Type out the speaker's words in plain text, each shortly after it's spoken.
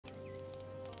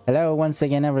Hello once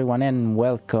again everyone and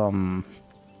welcome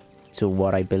to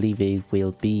what I believe it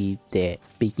will be the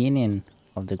beginning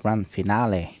of the grand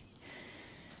finale.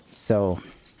 So,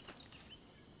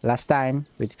 last time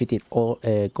we defeated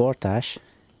Gortash.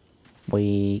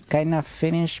 We kind of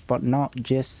finished, but not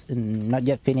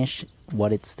yet finished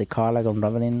what it's the Karlach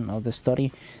unraveling of the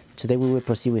story. Today we will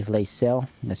proceed with Lae'zel,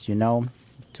 as you know,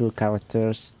 two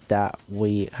characters that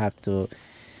we have to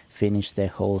finish the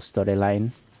whole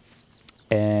storyline.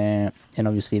 And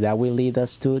obviously that will lead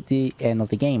us to the end of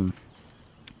the game.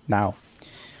 Now,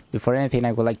 before anything,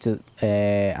 I would like to,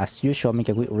 as usual, make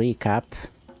a quick recap,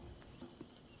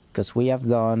 because we have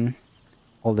done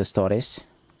all the stories.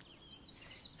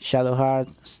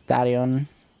 Shadowheart, Stadion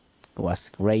was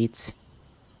great.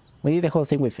 We did the whole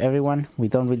thing with everyone. We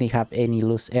don't really have any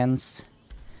loose ends.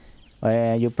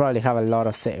 You probably have a lot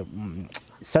of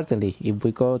certainly, if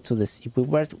we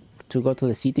were to go to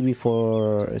the city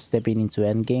before stepping into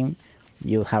endgame,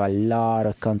 you have a lot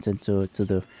of content to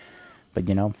do. But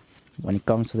you know, when it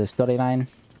comes to the storyline,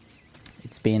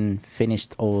 it's been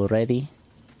finished already.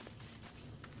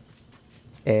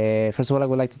 First of all, I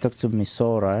would like to talk to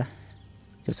Misora,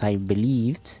 because I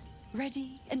believed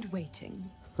ready and waiting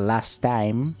last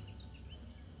time.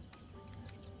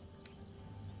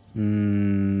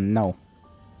 No,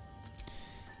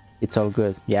 it's all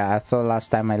good. Yeah, I thought last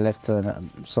time I left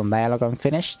some dialogue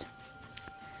unfinished,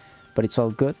 but it's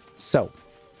all good. So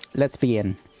let's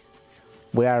begin.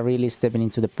 We are really stepping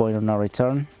into the point of no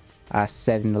return, as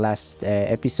said in the last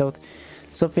episode.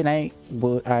 Something I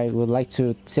would like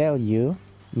to tell you,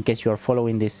 in case you are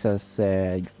following this as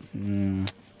I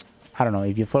don't know,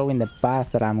 if you're following the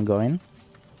path that I'm going,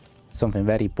 something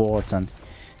very important.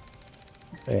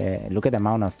 Look at the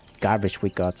amount of garbage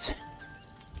we got.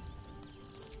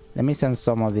 Let me send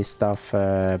some of this stuff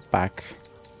back.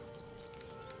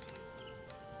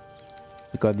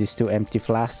 We got these two empty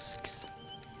flasks.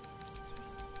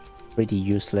 Pretty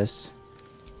useless.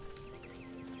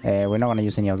 We're not gonna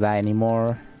use any of that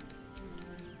anymore.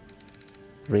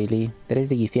 Really? There is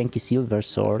the Githyanki silver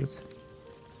sword.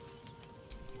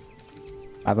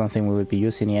 I don't think we will be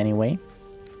using it anyway.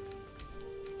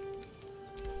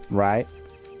 Right.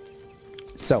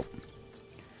 So,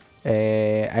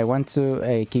 I want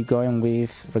to keep going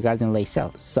with regarding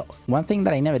Lae'zel. So, one thing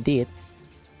that I never did,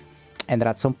 and that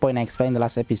at some point I explained in the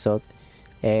last episode,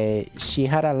 she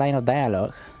had a line of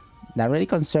dialogue that really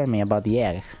concerned me about the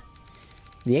egg.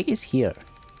 The egg is here.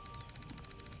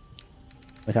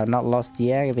 We have not lost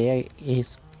the egg. The egg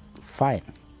is fine.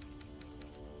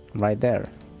 Right there.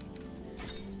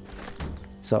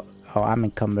 So, oh, I'm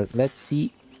encumbered. Let's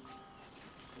see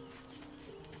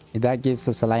if that gives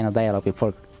us a line of dialogue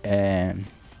before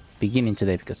beginning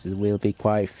today, because it will be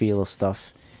quite field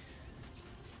stuff.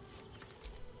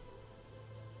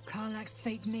 Karlach's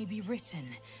fate may be written,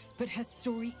 but her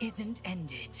story isn't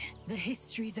ended. The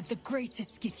histories of the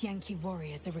greatest Githyanki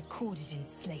warriors are recorded in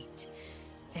slate.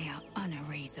 They are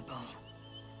unerasable.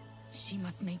 She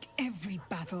must make every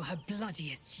battle her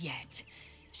bloodiest yet.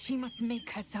 She must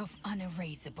make herself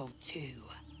unerasable too.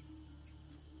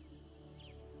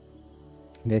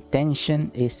 The tension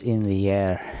is in the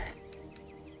air.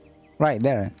 Right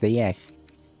there, the egg.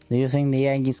 Do you think the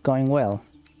egg is going well?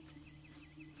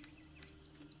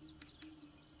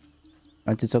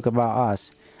 Want to talk about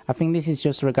us? I think this is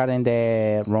just regarding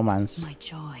the romance. My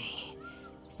joy.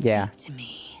 Yeah. Speak to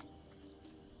me.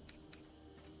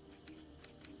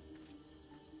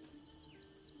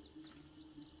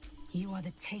 You are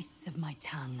the tastes of my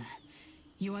tongue.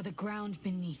 You are the ground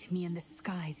beneath me and the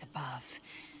skies above.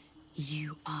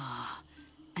 You are,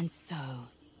 and so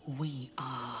we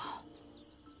are.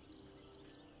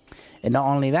 And not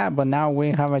only that, but now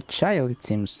we have a child. It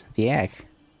seems, the egg.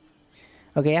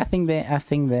 Okay, I think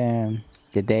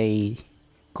the day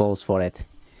calls for it.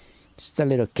 Just a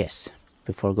little kiss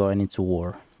before going into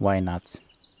war. Why not?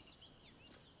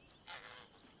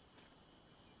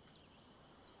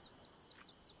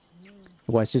 It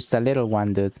was just a little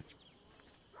one, dude.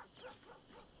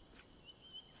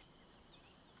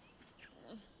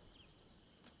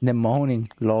 The moaning,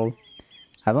 lol.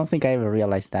 I don't think I ever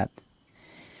realized that.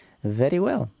 Very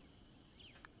well.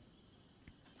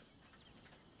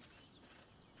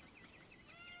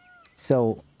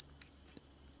 So,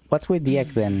 what's with the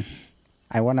egg then?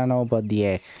 I want to know about the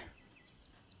egg.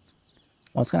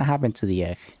 What's gonna happen to the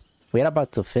egg? We're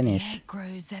about to finish. The egg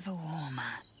grows ever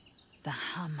warmer. The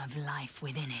hum of life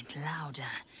within it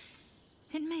louder.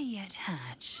 It may yet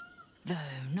hatch, though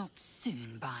not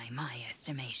soon by my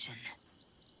estimation.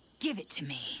 Give it to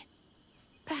me.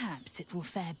 Perhaps it will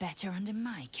fare better under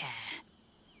my care.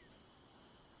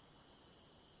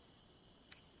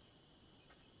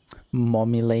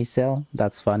 Mommy Lazel?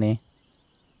 That's funny.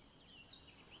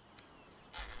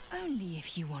 Only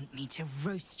if you want me to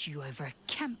roast you over a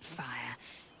campfire,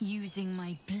 using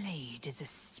my blade as a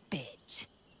spit.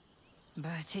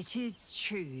 But it is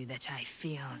true that I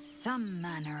feel some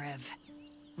manner of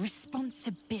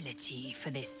responsibility for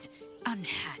this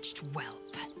unhatched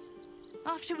whelp.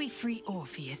 After we free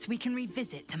Orpheus, we can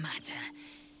revisit the matter.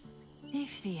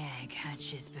 If the egg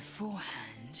hatches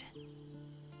beforehand,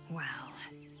 well,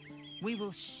 we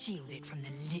will shield it from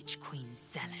the Lich Queen's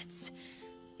zealots.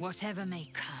 Whatever may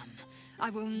come, I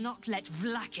will not let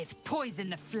Vlaakith poison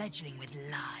the fledgling with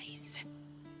lies.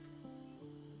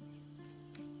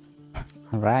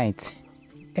 Right.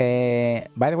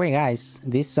 By the way, guys,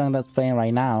 this song that's playing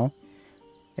right now,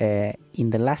 in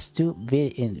the last two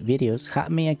videos,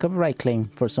 had me a copyright claim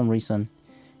for some reason.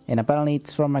 And apparently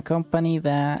it's from a company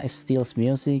that steals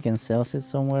music and sells it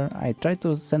somewhere. I tried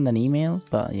to send an email,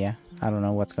 but yeah, I don't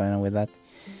know what's going on with that.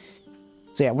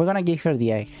 So yeah, we're gonna give her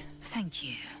the egg. Thank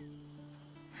you.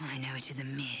 I know it is a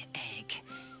mere egg.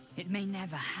 It may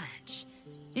never hatch.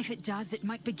 If it does, it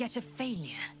might beget a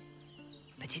failure.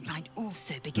 But it might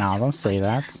also beget a don't say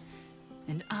fighter. that.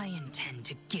 And I intend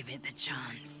to give it the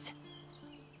chance.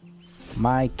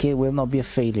 My kid will not be a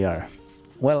failure.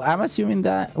 Well, I'm assuming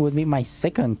that would be my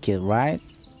second kid, right?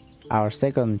 Our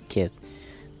second kid.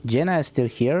 Jenna is still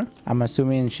here. I'm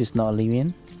assuming she's not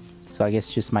leaving. So I guess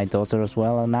she's my daughter as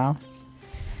well now.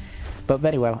 But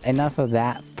very well, enough of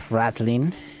that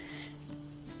prattling.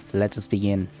 Let us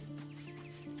begin.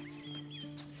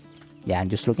 Yeah, I'm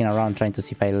just looking around trying to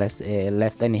see if I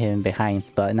left anything behind.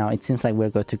 But no, it seems like we're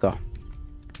good to go.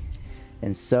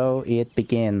 And so it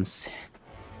begins.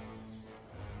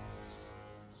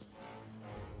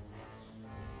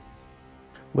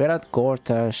 We're at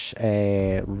Gortash,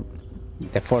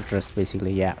 the fortress,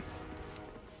 basically, yeah.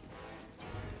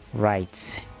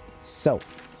 Right. So,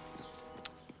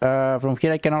 from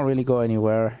here I cannot really go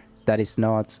anywhere that is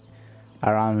not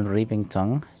around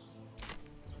Rivington.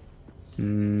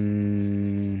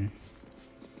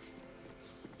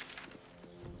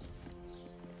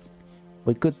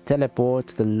 We could teleport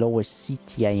to the lower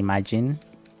city, I imagine.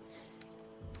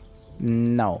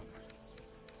 No.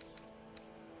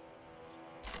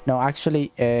 No,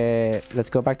 actually, let's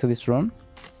go back to this room.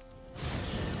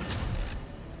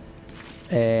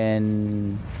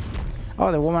 And...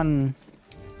 oh, the woman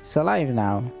is alive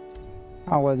now.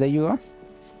 Oh, well, there you go.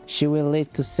 She will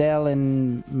live to sell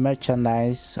and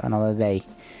merchandise another day.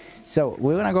 So,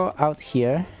 we're gonna go out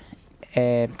here.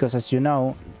 Because as you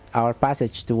know, our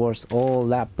passage towards all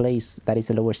that place that is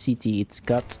the lower city, it's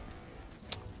cut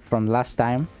from last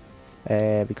time.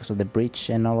 Because of the bridge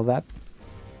and all of that.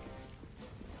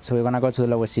 So we're gonna go to the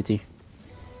lower city.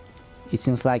 It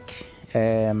seems like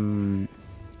the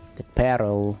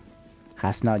peril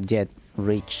has not yet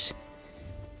reached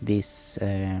this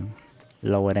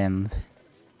lower end.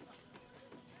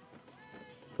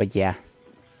 But yeah,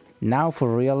 now for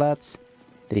real, lads,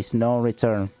 there is no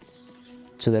return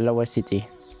to the lower city.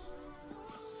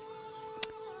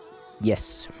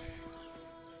 Yes.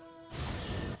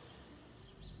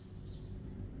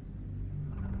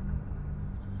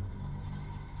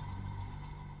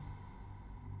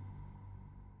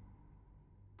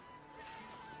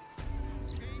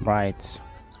 Right.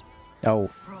 Oh.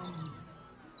 From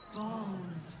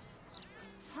bones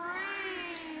free.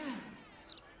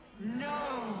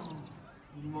 No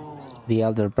more. The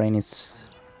Elder Brain is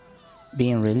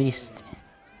being released.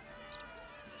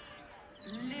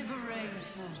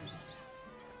 Liberators,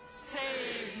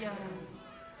 saviors,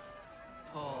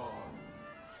 pawns,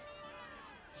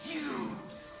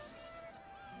 dupes,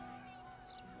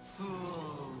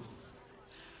 fools,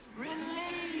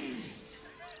 released,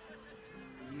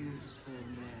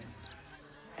 usefulness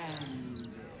ended,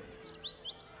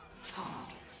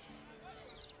 targeted,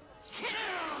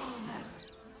 killed,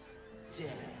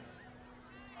 death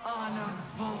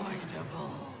unavoidable.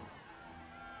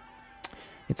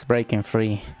 It's breaking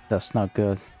free. That's not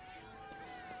good.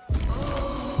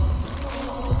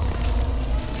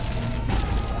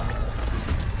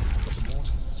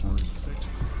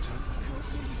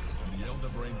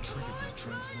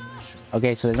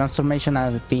 Okay, so the transformation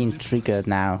has been triggered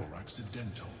now.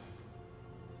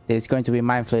 There's going to be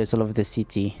mind flayers all over the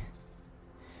city.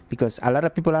 Because a lot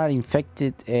of people are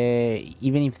infected,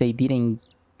 even if they didn't...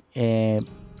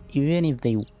 even if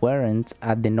they weren't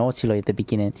at the Nautiloid at the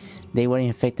beginning, they were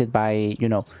infected by, you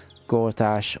know,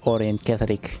 Gortash, Orin,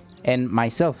 Ketheric, and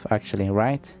myself, actually,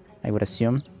 right? I would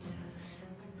assume.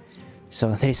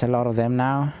 So there's a lot of them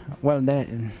now. Well,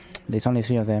 there's only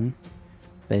 3 of them.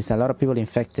 There's a lot of people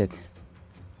infected.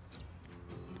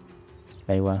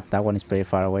 Very well, that one is pretty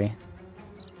far away.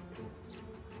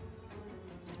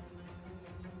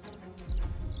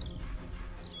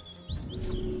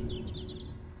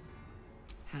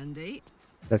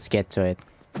 Let's get to it.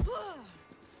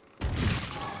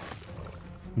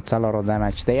 It's a lot of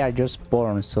damage. They are just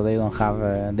born, so they don't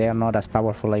have. They are not as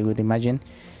powerful, I would imagine.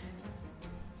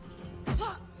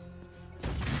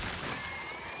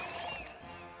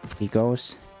 He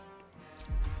goes.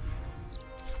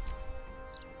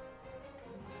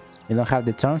 You don't have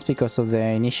the turns because of the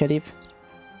initiative.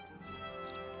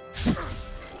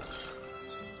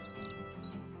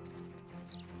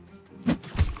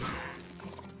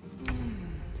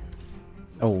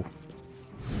 Oh.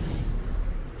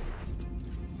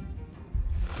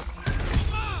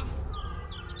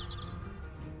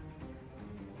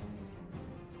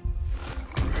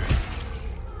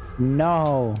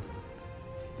 No.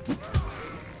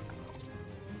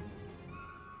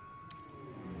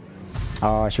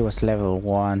 Oh, she was level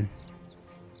 1.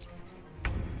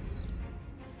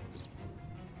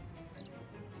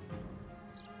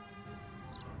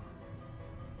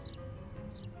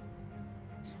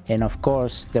 And of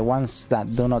course, the ones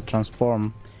that do not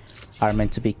transform are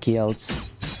meant to be killed.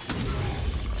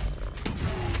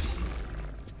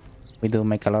 We do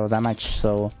make a lot of damage,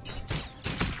 so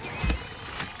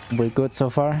we're good so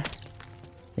far.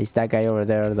 There's that guy over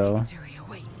there, though.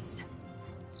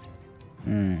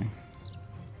 Hmm.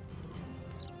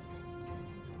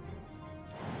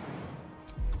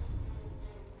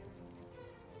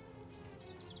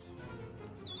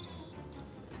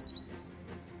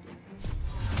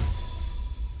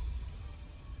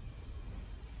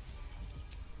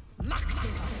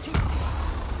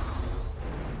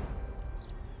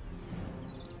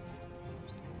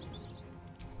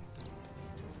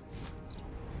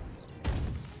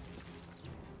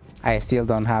 I still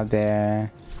don't have the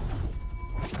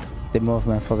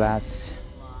movement for that.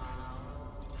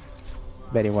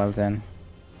 Very well then.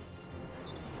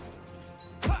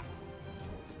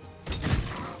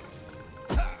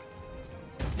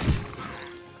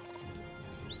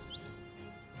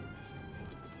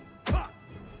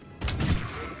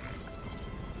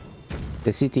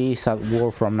 The city is at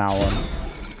war from now on.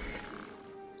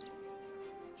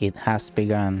 It has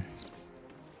begun.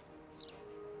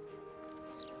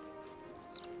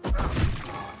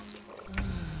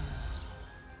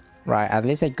 Right, at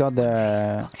least I got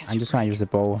the... I'm just gonna use the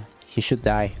bow. He should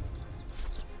die.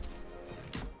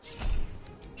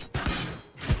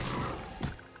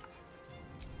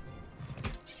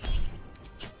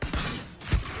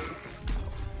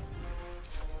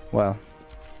 Well.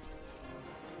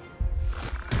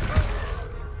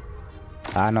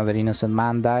 Another innocent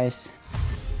man dies.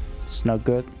 It's not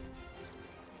good.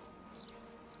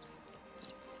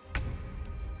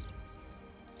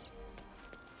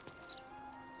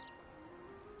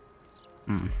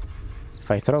 If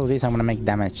I throw this, I'm gonna make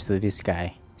damage to this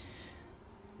guy.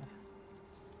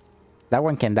 That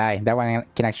one can die. That one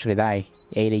can actually die.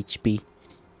 8 HP.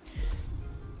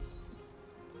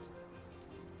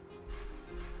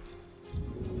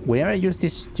 We never use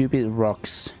these stupid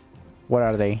rocks. What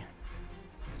are they?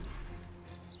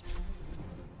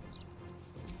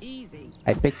 Easy.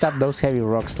 I picked up those heavy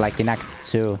rocks like in Act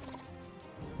 2.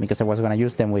 Because I was gonna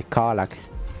use them with Karlach.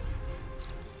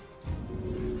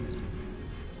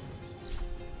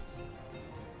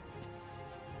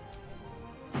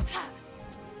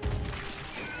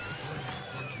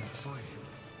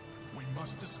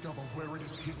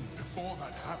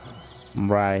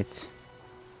 Right.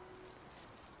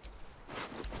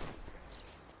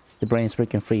 The brain is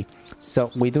breaking free.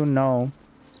 So we do know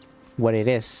what it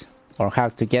is or how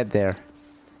to get there.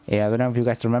 I don't know if you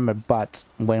guys remember, but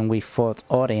when we fought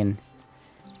Odin,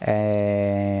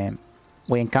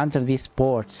 we encountered this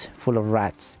port full of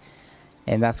rats,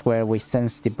 and that's where we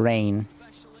sense the brain.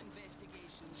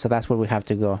 So that's where we have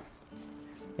to go.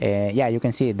 Yeah, you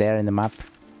can see it there in the map,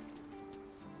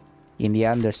 in the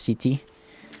Undercity.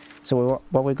 So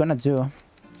what we're gonna do,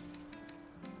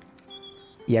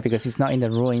 yeah, because it's not in the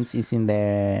ruins, it's in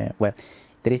the, well,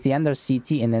 there is the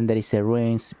Undercity, and then there is a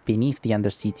ruins beneath the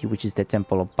Undercity, which is the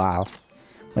Temple of Baal.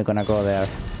 We're gonna go there.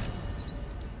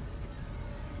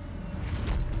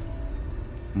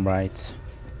 Right.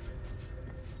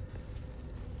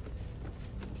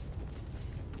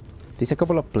 There's a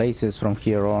couple of places from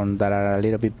here on that are a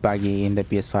little bit buggy in the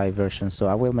PS5 version, so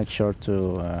I will make sure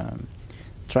to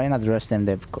try and address them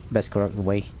the best correct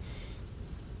way.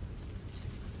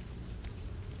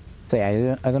 So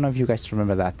yeah, I don't know if you guys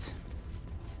remember that.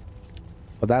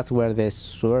 But that's where the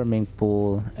swimming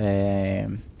pool...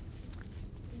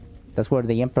 that's where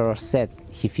the Emperor said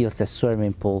he feels the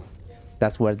swimming pool.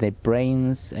 That's where the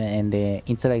brains and the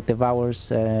intellect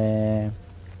devours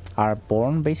are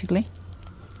born, basically.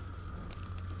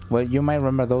 Well, you might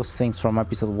remember those things from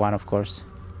episode 1, of course.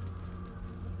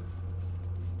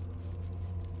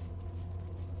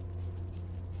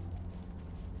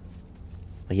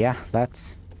 But yeah,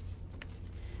 that's...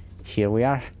 Here we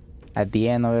are. At the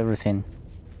end of everything.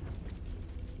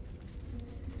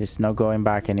 There's no going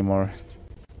back anymore.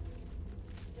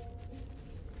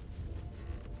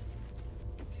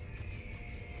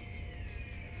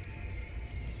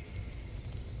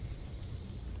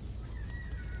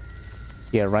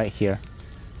 Yeah, right here.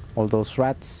 All those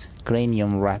rats.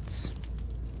 Cranium rats.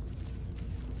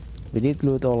 We did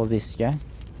loot all of this, yeah?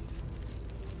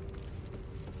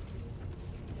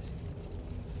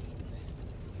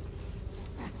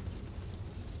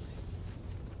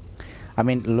 I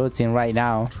mean, looting right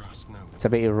now, it's a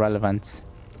bit irrelevant.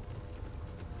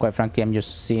 Quite frankly, I'm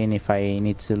just seeing if I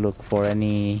need to look for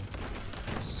any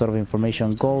sort of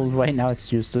information. Gold right now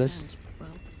is useless. Well,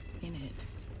 in it.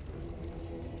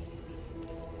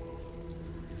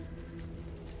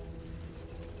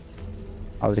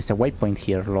 Oh, there's a waypoint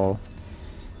here, lol.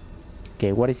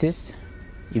 Okay, what is this?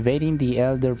 Evading the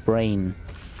Elder Brain.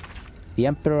 The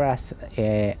Emperor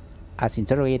as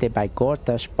interrogated by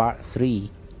Gortash Part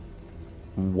 3.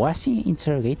 Was he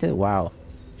interrogated? Wow.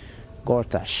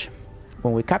 Gortash.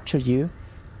 When we captured you...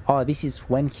 Oh, this is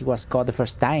when he was caught the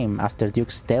first time, after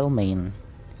Duke's stalemate.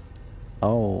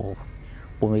 Oh.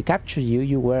 When we captured you,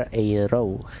 you were a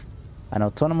rogue. An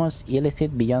autonomous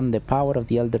illithid beyond the power of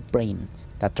the Elder Brain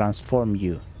that transformed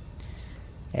you.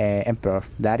 Emperor,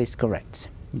 that is correct.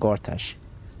 Gortash.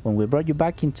 When we brought you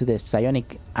back into the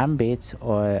psionic ambit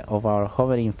of our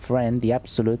hovering friend, the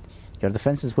Absolute, your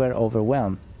defenses were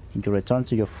overwhelmed, and you returned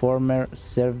to your former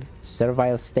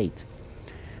servile state.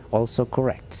 Also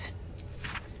correct.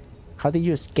 How did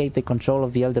you escape the control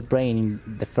of the Elder Brain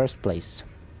in the first place?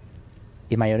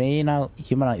 In my original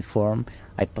humanoid form,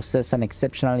 I possess an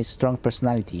exceptionally strong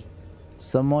personality.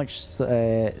 So much so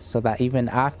that even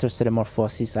after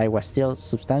metamorphosis, I was still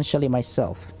substantially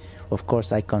myself. Of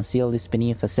course, I concealed this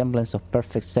beneath a semblance of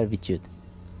perfect servitude.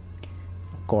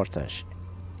 Gortash.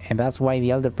 And that's why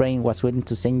the Elder Brain was willing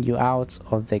to send you out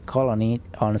of the colony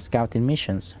on scouting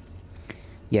missions.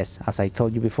 Yes, as I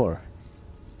told you before.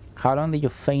 How long did you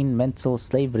feign mental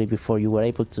slavery before you were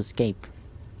able to escape?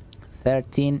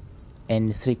 13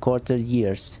 3/4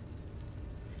 years.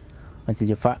 Until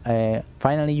you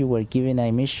finally you were given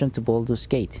a mission to Baldur's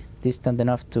Gate, distant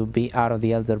enough to be out of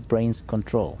the Elder Brain's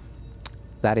control.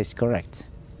 That is correct.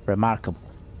 Remarkable.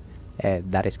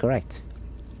 That is correct.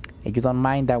 If you don't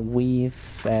mind that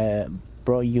we've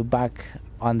brought you back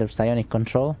under psionic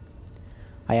control,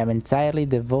 I am entirely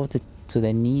devoted to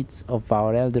the needs of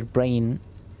our Elder Brain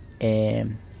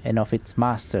and of its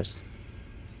masters.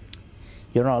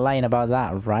 You're not lying about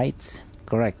that, right?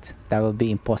 Correct. That would be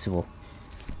impossible.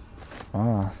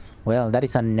 Oh, well, that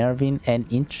is unnerving and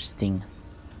interesting.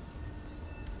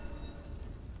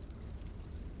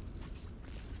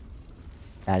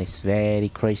 That is very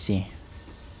crazy.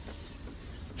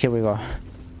 Here we go.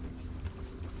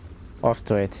 Off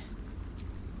to it.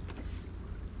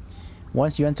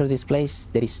 Once you enter this place,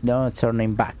 there is no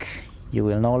turning back. You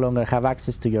will no longer have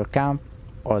access to your camp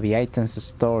or the items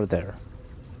stored there.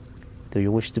 Do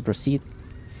you wish to proceed?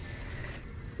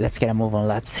 Let's get a move on,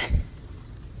 lads.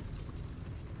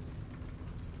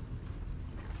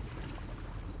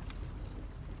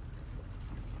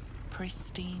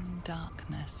 Pristine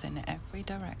darkness in every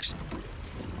direction.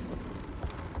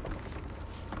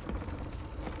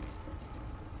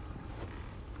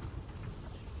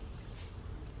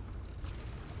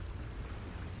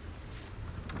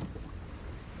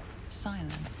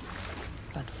 Silence,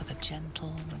 but for the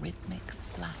gentle, rhythmic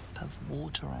slap of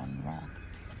water on rock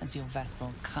as your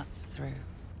vessel cuts through.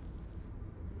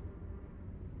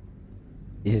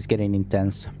 This is getting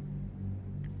intense.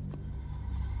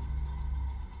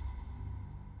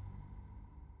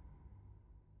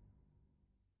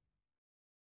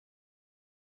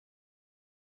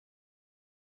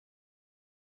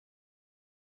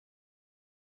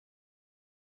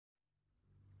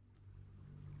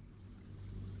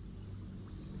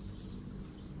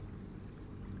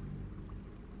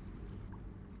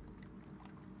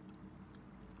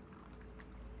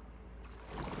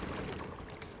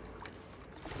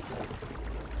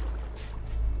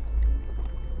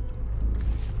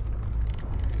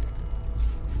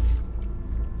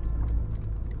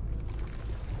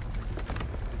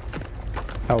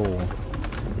 Oh.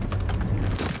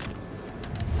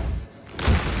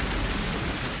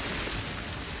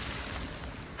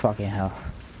 Fucking hell.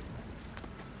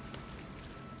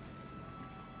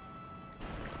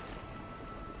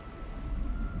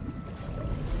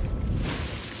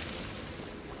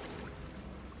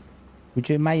 Would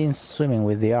you imagine swimming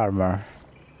with the armor?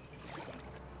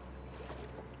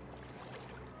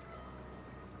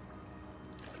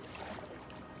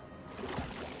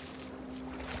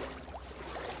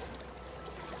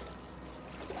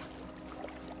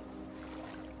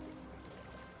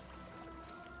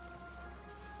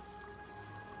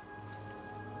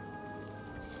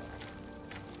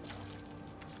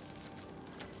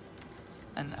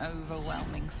 An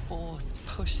overwhelming force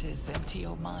pushes into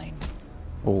your mind.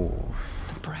 Oh.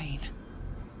 The brain.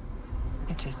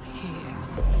 It is here.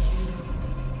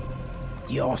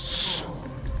 Dios.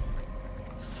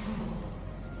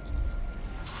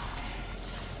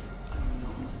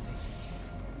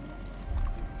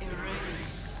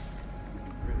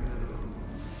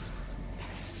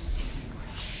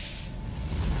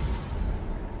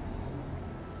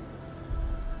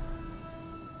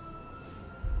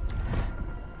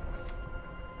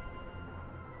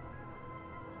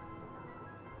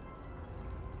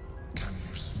 Can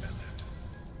you smell it?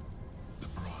 The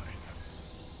brine.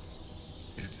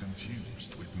 It's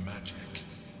infused with magic.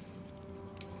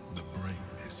 The brain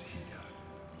is here.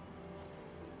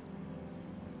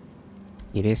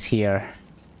 It is here.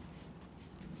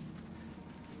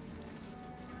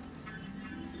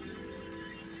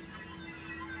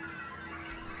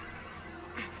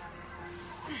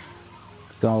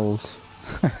 Goals.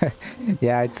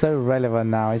 Yeah, it's so relevant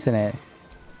now, isn't it?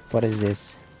 What is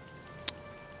this?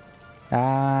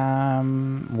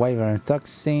 Wyvern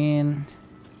toxin,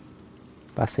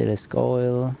 basilisk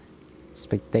oil,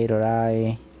 spectator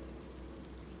eye,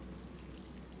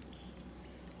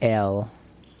 L.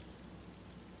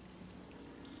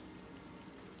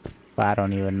 I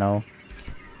don't even know.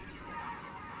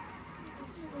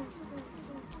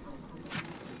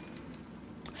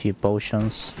 A few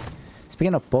potions.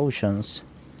 Speaking of potions,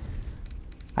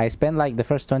 I spent like the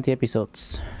first 20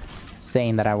 episodes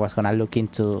saying that I was gonna look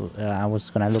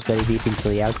very deep into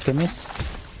the alchemist.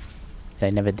 I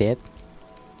never did.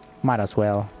 Might as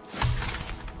well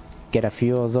get a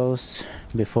few of those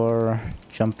before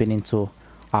jumping into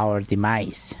our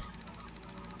demise.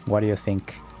 What do you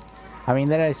think? I mean,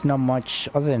 there is not much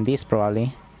other than this,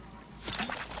 probably.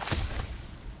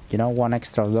 You know, one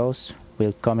extra of those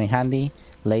will come in handy.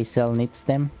 Lae'zel needs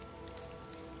them.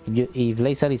 If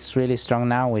Lae'zel is really strong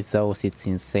now with those, it's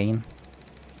insane.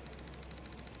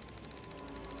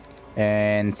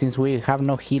 And since we have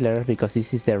no healer, because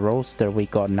this is the roster we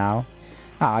got now,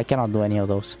 I cannot do any of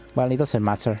those. Well, it doesn't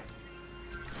matter.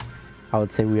 I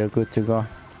would say we are good to go.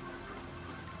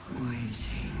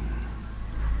 Waiting.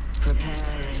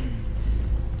 Preparing.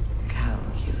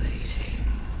 Calculating.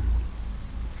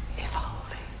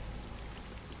 Evolving.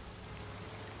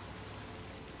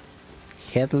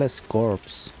 Headless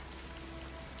corpse.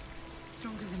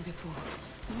 Stronger than before.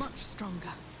 Much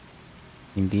stronger.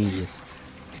 Indeed.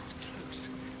 It's close.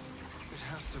 It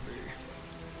has to be.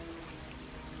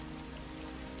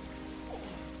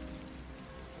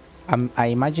 I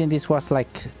imagine this was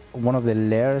like one of the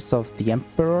layers of the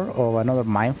Emperor or another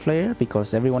Mind Flayer,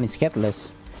 because everyone is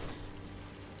headless.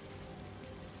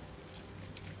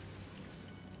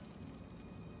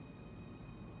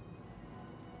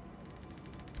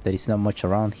 There is not much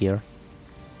around here.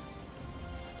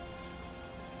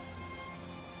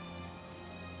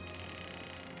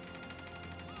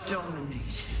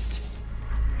 Dominated.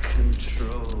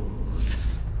 Controlled.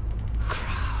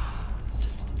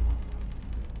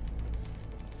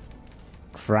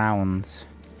 Crowned.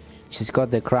 She's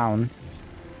got the crown.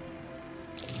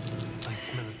 I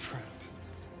smell a trap.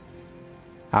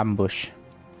 Ambush.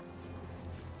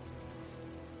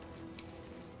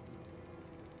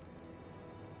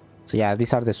 So yeah,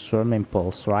 these are the swarming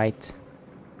poles, right?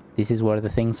 This is where the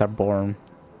things are born.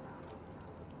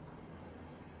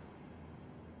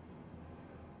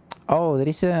 Oh, there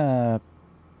is a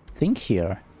thing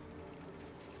here.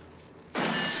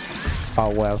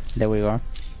 Oh well, there we go.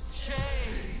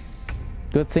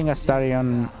 Good thing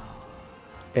Astarion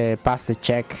passed the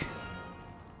check.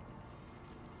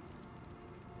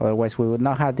 Otherwise we would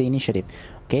not have the initiative.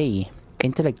 Okay,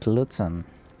 intellect Luton.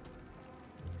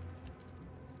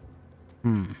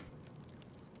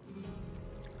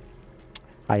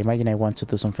 I imagine I want to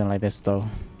do something like this though.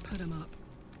 Put 'em up.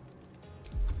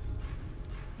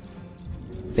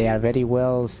 They are very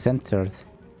well centered,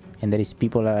 and there is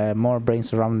people, more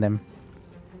brains around them.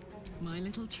 My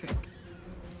little trick.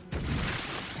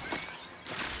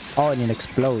 Oh, and it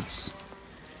explodes.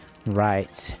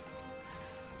 Right.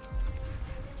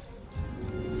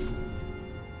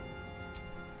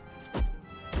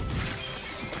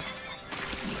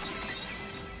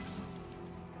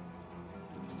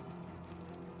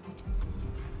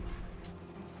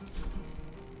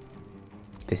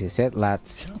 This is it,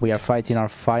 lads. We are fighting our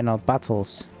final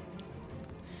battles.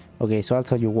 Okay, so I'll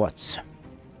tell you what.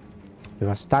 With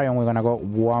Astarion, we're gonna go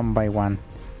one by one.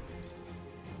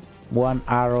 One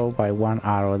arrow by one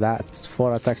arrow. That's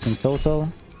 4 attacks in total.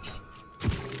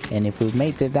 And if we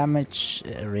make the damage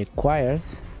required,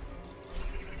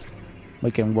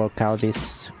 we can work out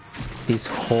this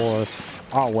horde.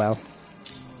 Oh well.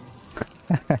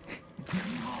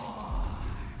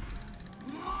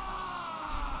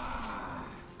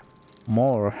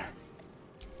 More.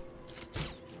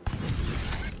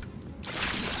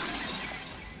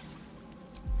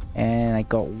 And I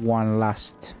got one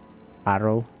last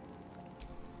arrow.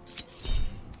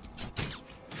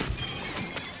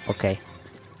 Okay.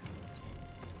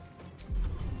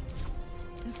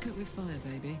 Let's cook with fire,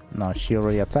 baby. No, she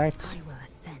already attacked. I will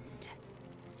ascend.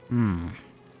 Hmm.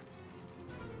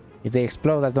 If they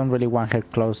explode, I don't really want her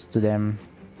close to them.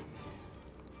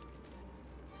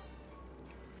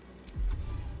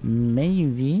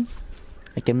 Maybe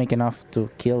I can make enough to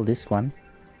kill this one.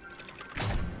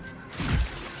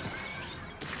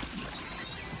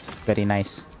 Very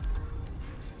nice.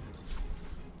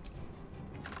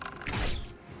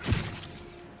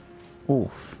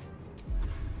 Oof.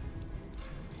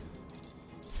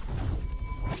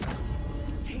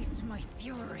 Taste my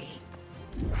fury.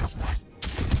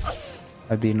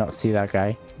 I did not see that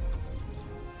guy.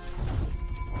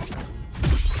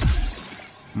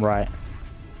 Right.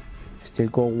 Still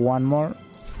got one more.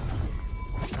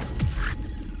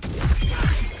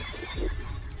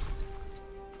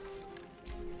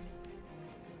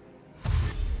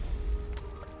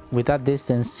 With that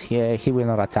distance, he will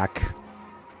not attack.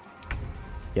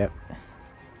 Yep.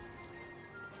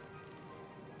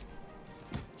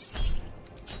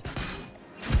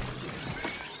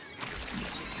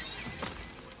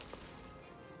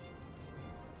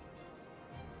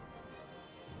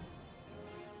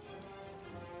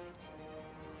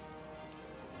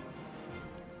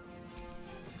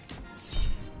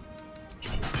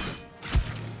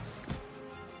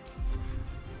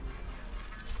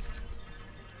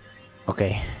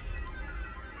 Okay.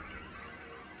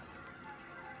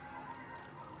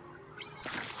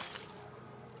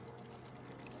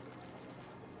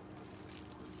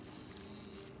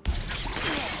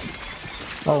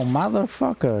 Oh,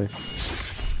 motherfucker.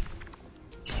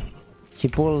 He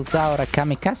pulls out a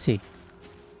kamikaze.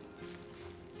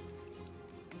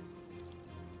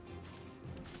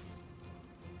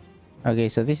 Okay,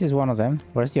 so this is one of them.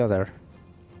 Where's the other?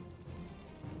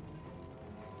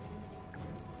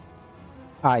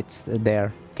 Ah, it's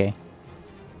there. Okay.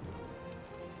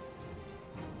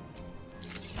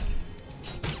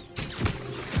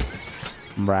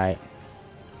 Right.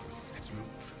 Let's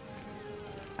move.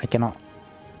 I cannot.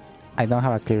 I don't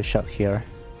have a clear shot here.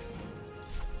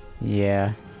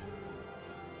 Yeah.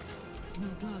 Smell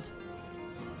blood.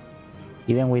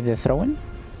 Even with the throwing?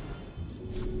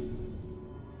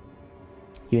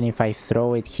 Even if I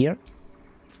throw it here?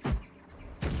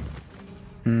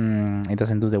 It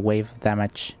doesn't do the wave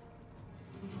damage.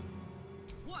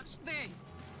 Watch this.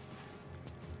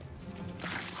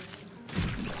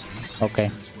 Okay.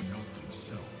 These were not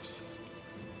themselves.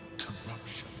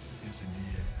 Corruption is in the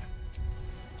air.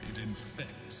 It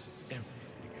infects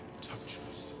everything it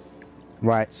touches.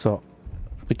 Right, so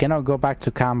we cannot go back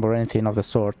to camp or anything of the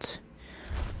sort.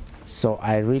 So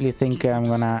I really think I'm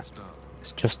gonna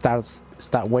just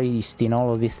start wasting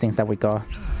all of these things that we got.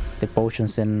 The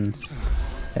potions and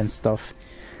stuff.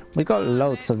 We got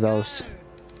loads of those.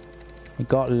 We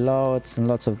got loads and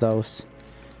lots of those.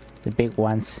 The big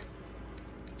ones.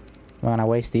 I'm gonna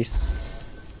waste this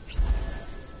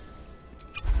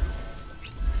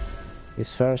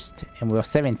first, and we got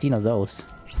 17 of those.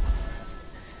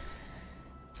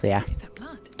 So yeah, Is that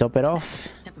blood? top it off,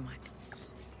 Never mind.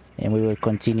 and we will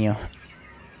continue.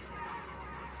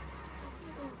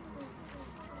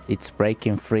 It's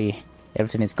breaking free.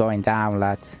 Everything is going down,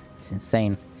 lads. It's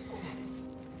insane.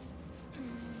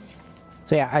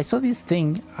 So yeah, I saw this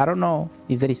thing. I don't know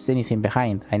if there is anything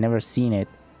behind. I never seen it.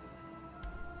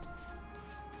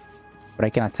 But I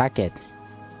can attack it.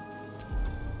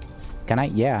 Can I?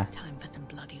 Yeah. Time for some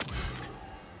bloody work.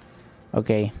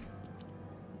 Okay.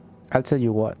 I'll tell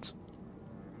you what.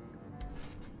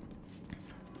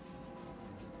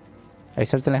 I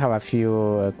certainly have a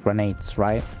few grenades,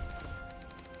 right?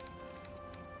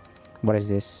 What is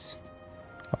this?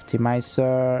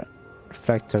 Optimizer,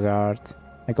 reflector guard.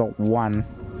 I got one.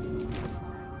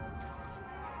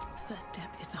 First step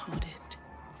is the hardest.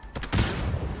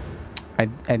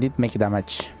 I did make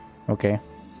damage. Okay.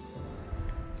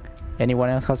 Anyone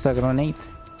else has a grenade?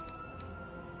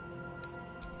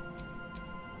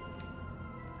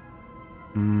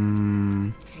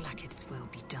 Flackets will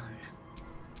be done.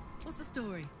 What's the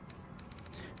story?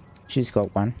 She's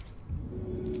got one.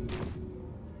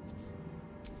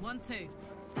 1, 2.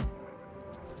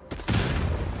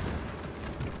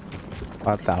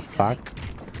 What the fuck?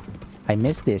 I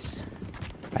missed this.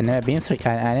 I never been through.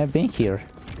 I never been here.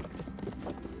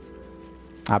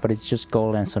 Ah, but it's just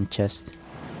gold and some chest.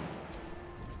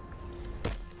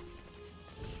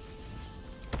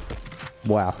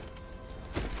 Well,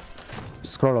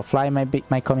 scroll of fly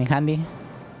might come in handy.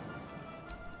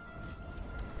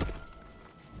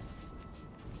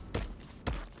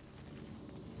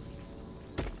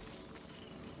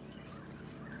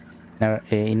 Now,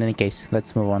 in any case,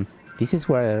 let's move on. This is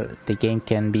where the game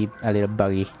can be a little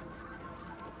buggy.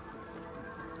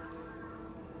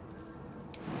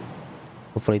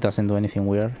 Hopefully it doesn't do anything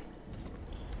weird.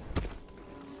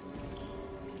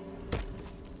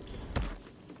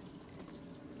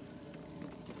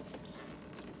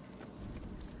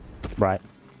 Right.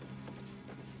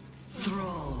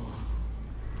 Thrall.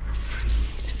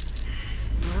 Freed.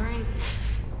 Break.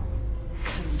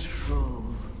 Control.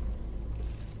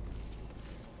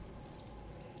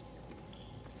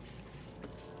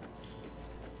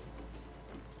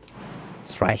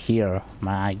 It's right here.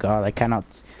 My god, I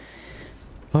cannot.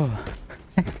 Oh.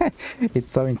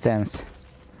 It's so intense.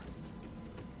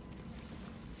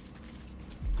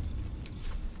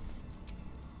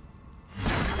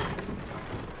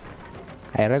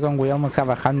 I reckon we almost have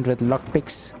 100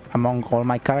 lockpicks among all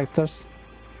my characters.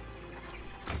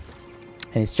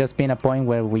 And it's just been a point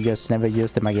where we just never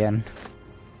use them again.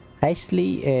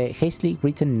 Hastily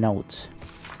written note.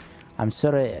 I'm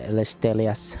sorry,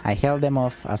 Lestelias. I held them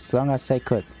off as long as I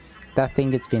could. That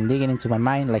thing it's been digging into my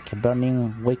mind like a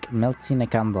burning wick melting a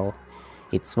candle.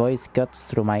 Its voice cuts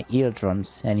through my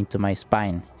eardrums and into my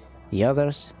spine. The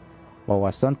others, what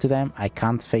was done to them, I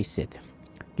can't face it.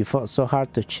 You fought so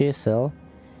hard to chisel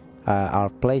our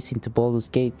place into Baldur's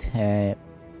Gate.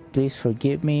 Please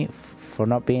forgive me for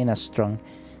not being as strong.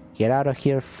 Get out of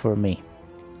here for me.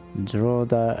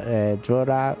 Droralias?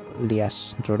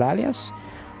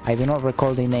 I do not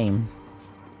recall the name.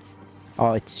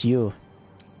 Oh, it's you.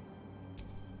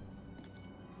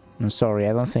 I'm sorry,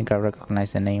 I don't think I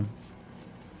recognize the name.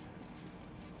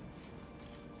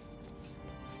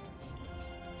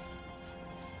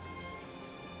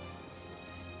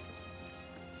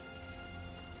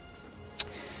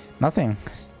 Nothing.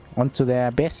 On to the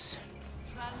abyss.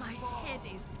 My head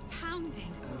is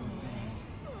pounding.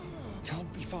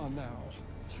 Can't be far now.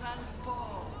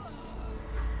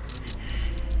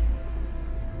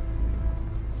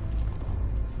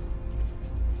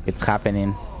 It's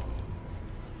happening.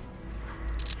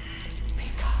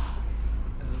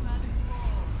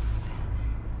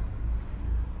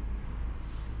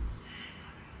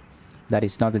 That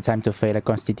is not the time to fail a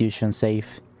constitution save.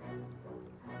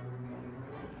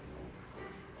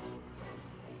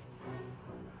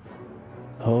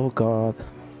 Oh god.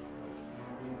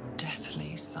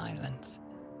 Deathly silence.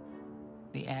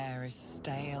 The air is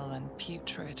stale and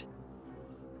putrid.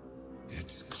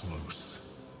 It's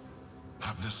close.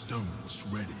 Have the stones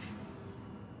ready.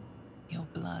 Your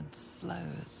blood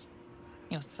slows.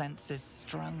 Your senses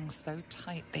strung so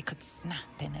tight they could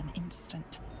snap in an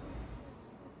instant.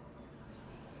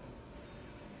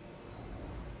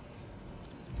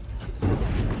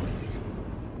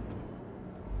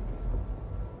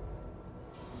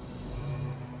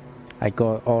 I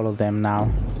got all of them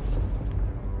now.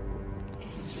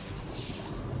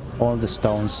 All the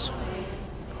stones.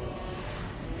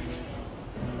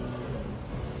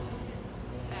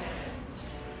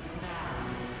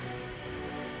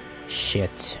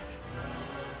 Shit.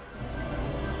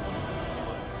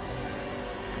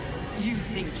 You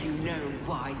think you know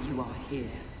why you are here?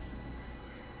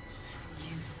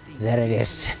 You think There it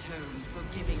is. you atone for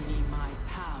giving me my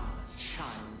power,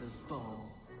 child of Baal.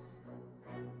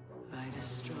 By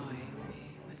destroying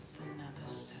me with the nether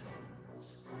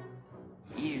stones.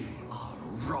 You are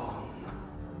wrong.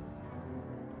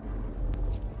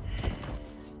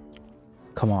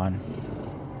 Come on.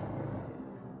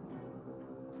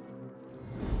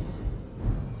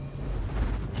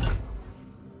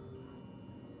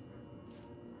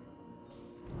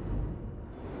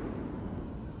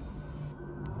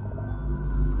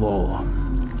 Whoa.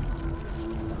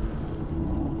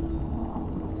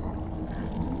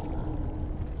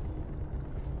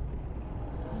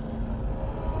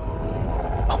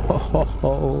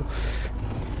 Oh.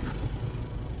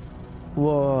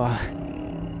 Whoa.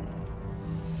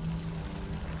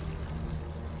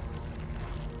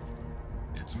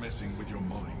 It's messing with your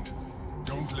mind.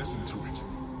 Don't listen to it.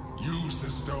 Use the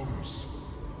stones.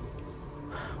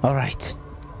 All right.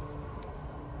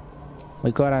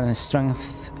 We got a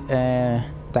strength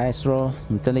dice roll,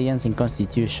 intelligence, and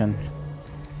constitution.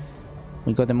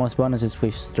 We got the most bonuses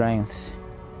with strength,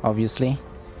 obviously.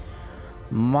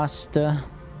 Master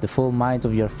the full might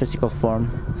of your physical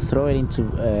form. Throw it into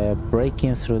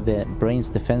breaking through the brain's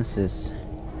defenses.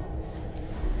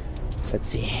 Let's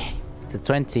see. It's a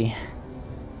 20.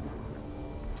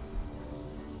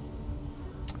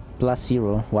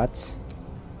 +0. What?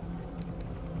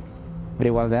 Very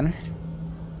well then.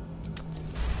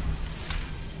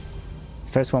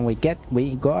 First one we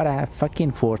got a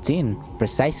fucking 14.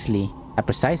 Precisely. A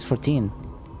precise 14.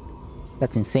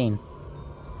 That's insane.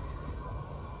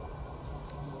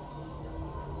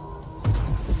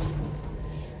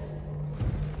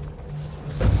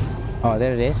 Oh,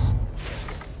 there it is.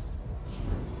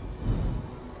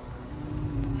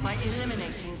 By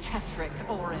eliminating Ketheric,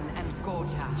 Orin, and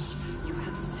Gortash, you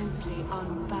have simply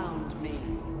unbound me.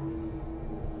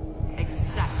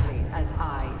 Exactly as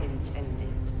I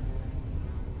intended.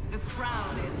 The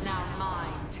crown is now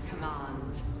mine to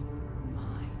command.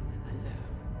 Mine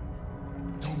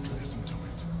alone. Don't listen to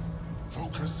it.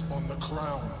 Focus on the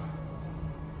crown.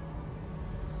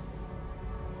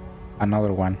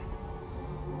 Another one.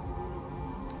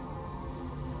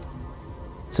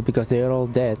 So because they're all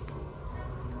dead,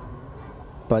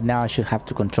 but now I should have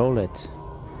to control it.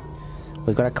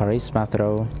 We got a charisma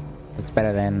throw. That's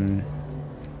better than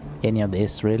any of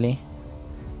this, really.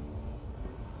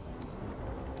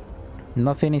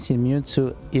 Nothing is immune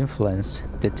to influence.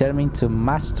 Determined to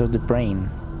master the brain.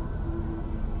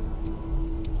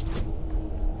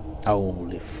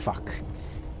 Holy fuck.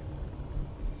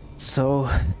 So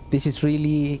this is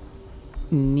really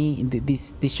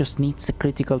this just needs a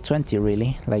critical 20,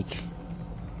 really. Like,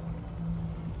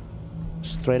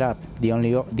 straight up, the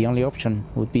only option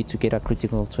would be to get a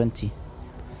critical 20.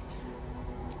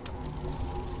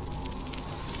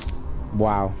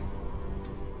 Wow.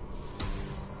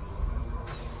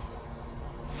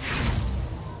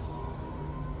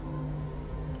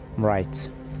 Right.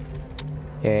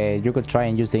 You could try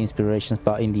and use the inspirations,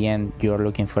 but in the end you're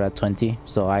looking for a 20,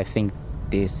 so I think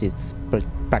this is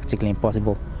practically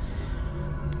impossible.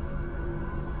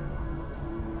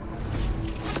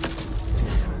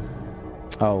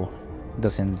 Oh,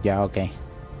 doesn't, yeah, okay.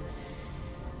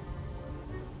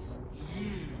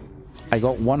 I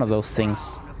got one of those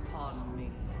things.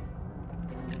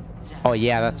 Oh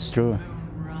yeah, that's true.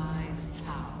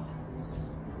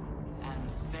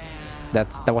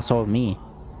 That was all me.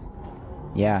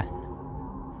 Yeah.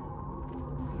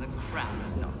 The crown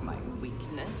is not my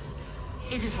weakness.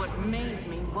 It is what made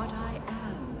me what I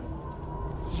am.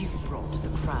 You brought the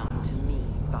crown to me,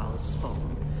 Baldur,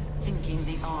 thinking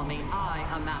the army I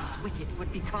amassed with it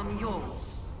would become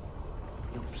yours.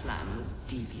 Your plan was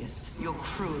devious, your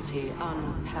cruelty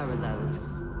unparalleled.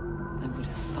 I would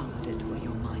have followed it were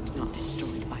your mind not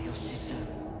destroyed by your sister.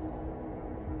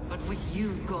 But with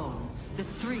you gone, the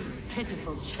three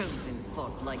pitiful chosen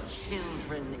fought like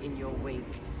children in your wake.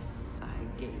 I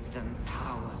gave them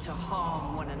power to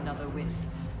harm one another with,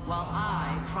 while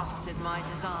I crafted my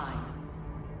design.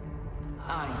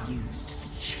 I used the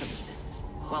chosen,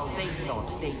 while they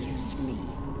thought they used me.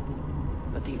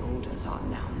 But the orders are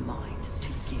now mine to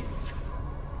give.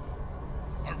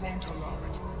 I won't allow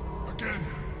it. Again,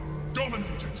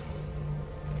 dominate it.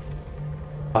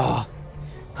 Ah.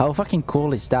 How fucking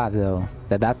cool is that, though?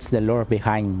 That's the lore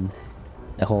behind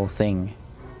the whole thing.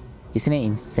 Isn't it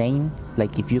insane?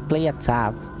 Like, if you play a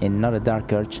tab and not a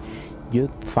Dark Urge, you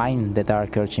find the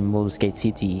Dark Urge in Baldur's Gate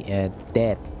City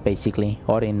dead, basically.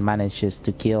 Orin manages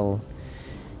to kill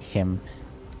him.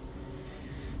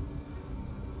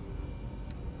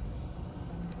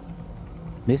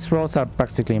 These rolls are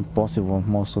practically impossible,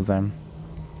 most of them.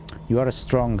 You are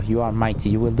strong, you are mighty,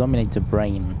 you will dominate the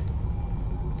brain.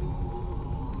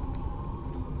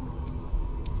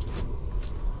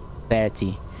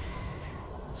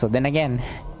 So then again,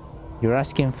 you're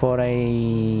asking for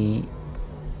a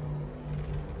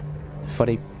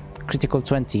critical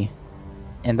 20,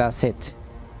 and that's it.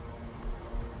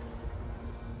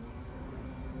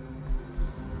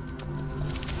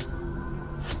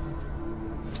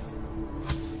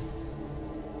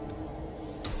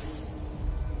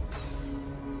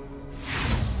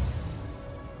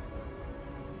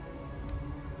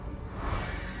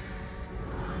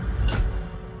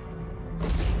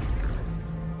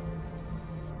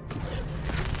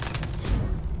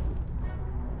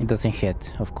 It doesn't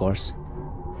hit, of course.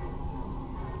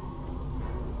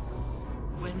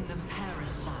 When the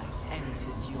parasite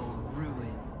entered your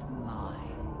ruined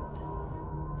mind,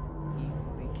 you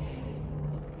became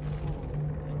a pawn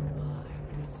in my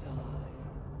design.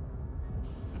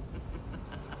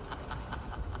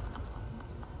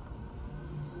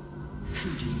 Who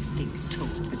do you think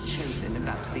told the Chosen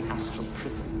about the astral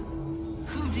prism?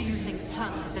 Who do you think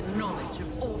planted the knowledge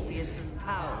of Orpheus's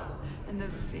power and the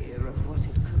fear of what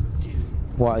it could do?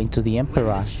 What, into the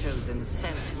Emperor? When the Chosen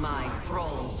sent my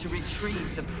thralls to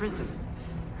retrieve the prism,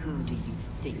 who do you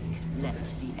think let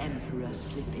the Emperor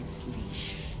slip its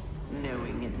leash,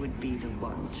 knowing it would be the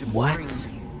one to What? bring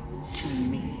you to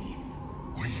me?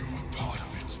 Were you a part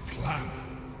of its plan?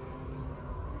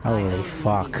 Holy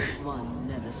fuck. One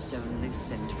netherstone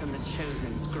loosened from the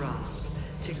Chosen's grasp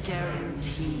to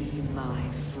guarantee my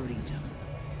freedom.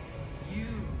 You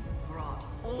brought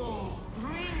all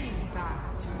three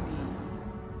back to me.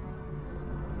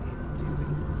 In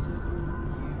doing so,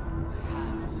 you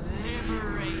have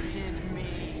liberated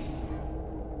me.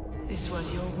 This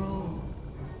was your role,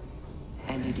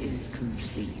 and it is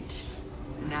complete.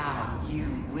 Now you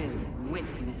will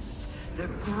witness the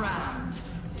grand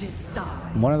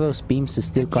design. One of those beams is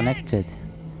still connected.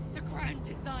 The grand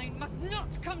design must not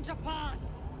come to pass.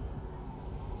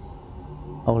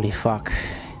 Holy fuck.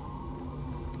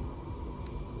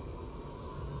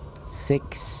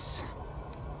 6,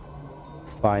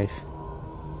 5.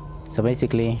 So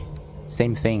basically,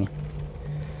 same thing.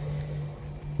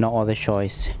 No other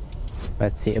choice.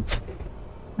 Let's see.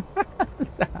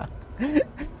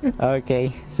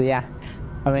 Okay, so yeah.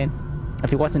 I mean,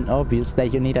 if it wasn't obvious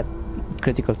that you need a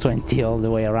critical 20 all the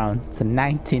way around, it's a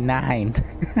 99.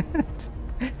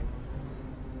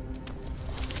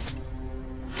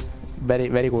 Very,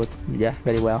 very good. Yeah,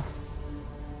 very well.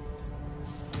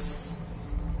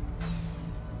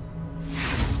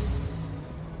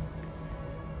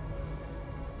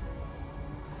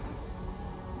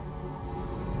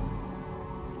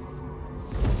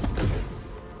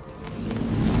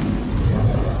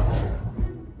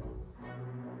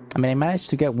 I mean, I managed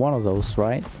to get one of those,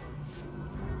 right?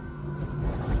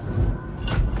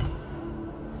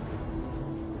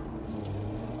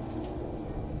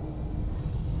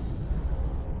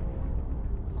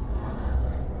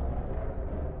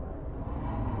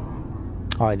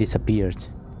 Oh, it disappeared.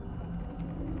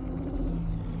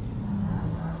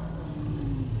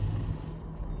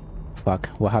 Fuck,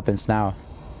 what happens now?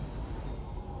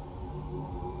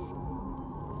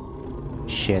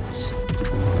 Shit.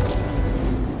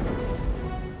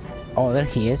 Oh, there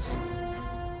he is.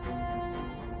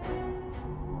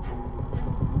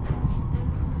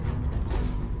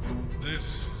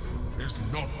 This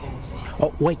is not over.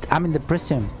 Oh, wait, I'm in the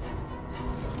prison.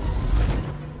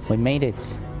 We made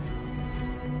it.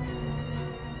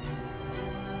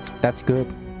 That's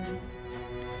good.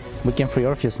 We can free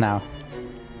Orpheus now.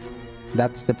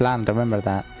 That's the plan, remember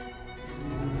that.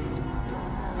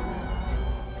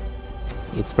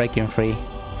 It's breaking free.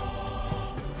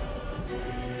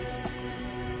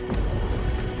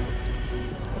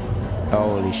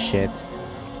 Holy shit.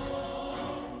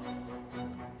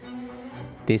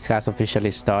 This has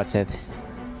officially started.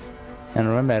 And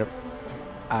remember,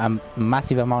 a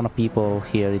massive amount of people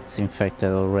here it's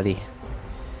infected already.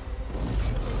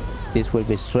 This will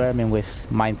be swarming with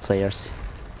mind flayers.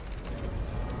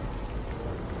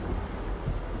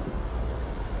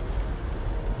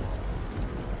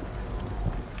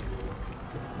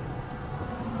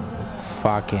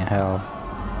 Fucking hell.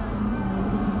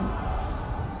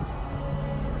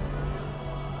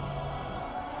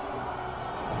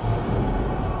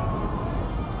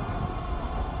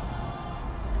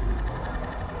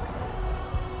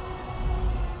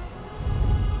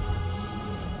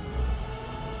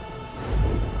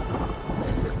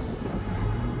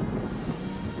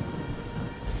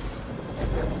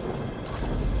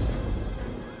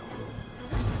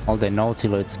 All the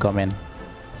Nautiloids coming.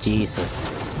 Jesus.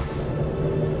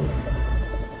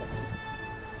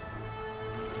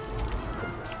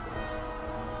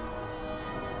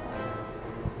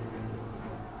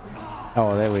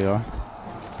 Oh, there we go.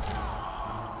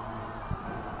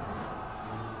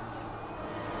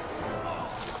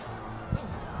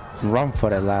 Run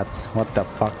for it, lads. What the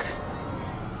fuck?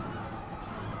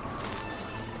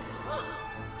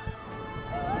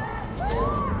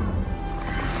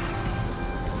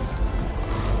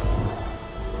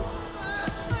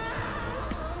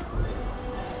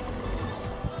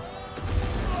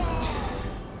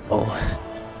 Oh.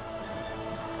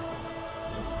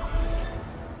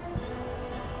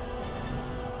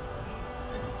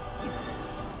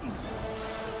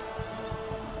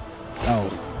 Oh.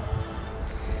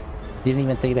 Didn't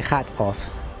even take the hat off.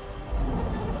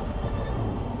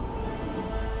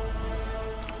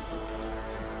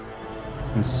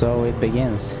 And so it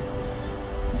begins.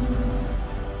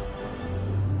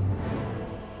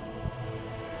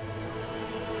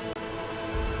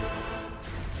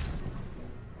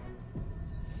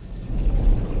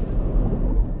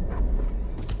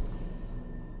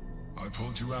 I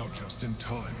pulled you out just in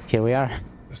time. Here we are.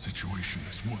 The situation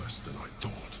is worse than I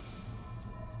thought.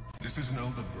 This is an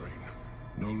elder brain.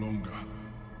 No longer.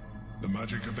 The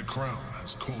magic of the crown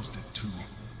has caused it to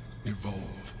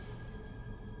evolve.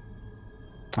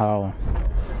 Oh.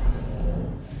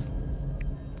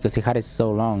 Because he had it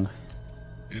so long.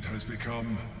 It has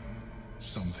become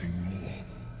something more.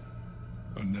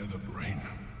 A nether brain.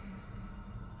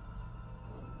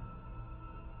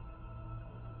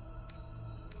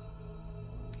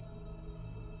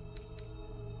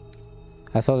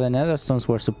 I thought the nether stones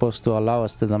were supposed to allow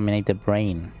us to dominate the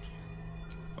brain.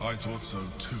 I thought so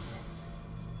too.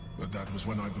 But that was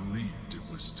when I believed it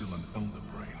was still an elder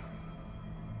brain.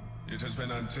 It has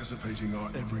been anticipating our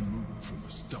every move from the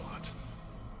start.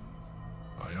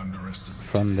 I underestimated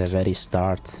From the it. very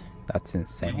start. That's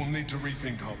insane. We will need to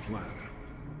rethink our plan.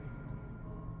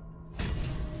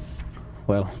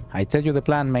 Well, I tell you the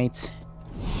plan, mates.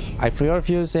 I free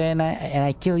Orpheus and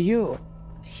I kill you.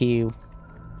 He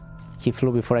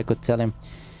flew before I could tell him.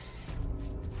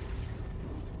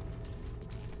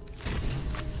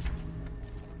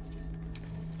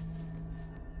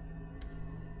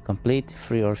 Complete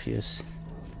free Orpheus.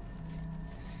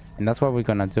 And that's what we're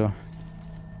gonna do.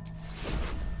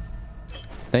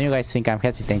 Don't you guys think I'm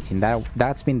hesitating?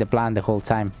 That's been the plan the whole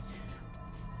time.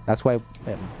 That's why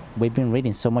we've been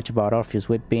reading so much about Orpheus.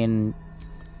 We've been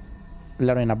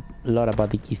learning a lot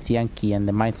about the Githyanki and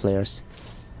the Mind Flayers.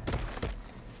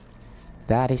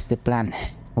 That is the plan.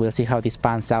 We'll see how this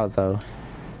pans out though.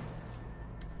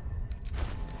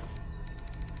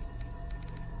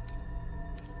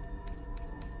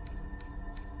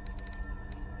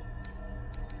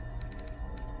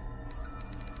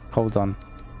 Hold on.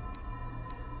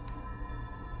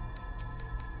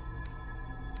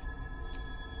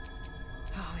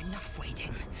 Oh, enough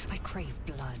waiting. I crave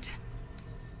blood.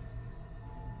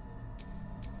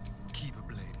 Keep a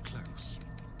blade close.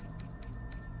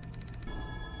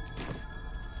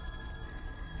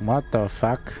 What the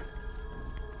fuck?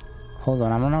 Hold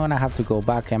on, I'm not gonna have to go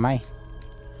back, am I?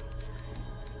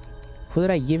 Who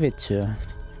did I give it to?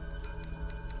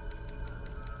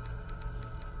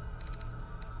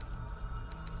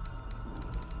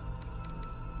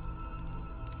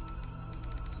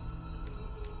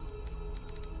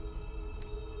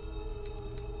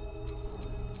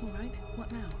 All right,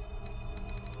 what now?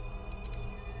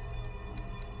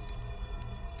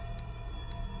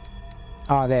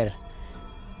 Oh, there.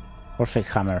 Perfect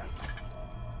hammer.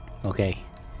 Okay.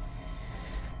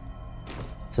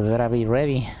 So we gotta be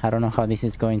ready. I don't know how this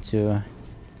is going to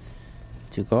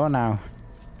go now.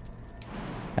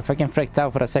 I fucking freaked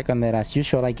out for a second there. As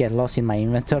usual, I get lost in my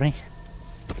inventory.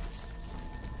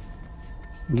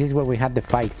 This is where we had the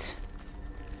fight.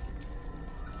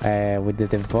 With the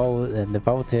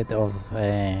devoted of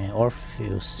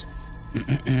Orpheus.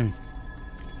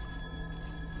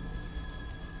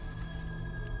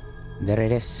 There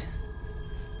it is.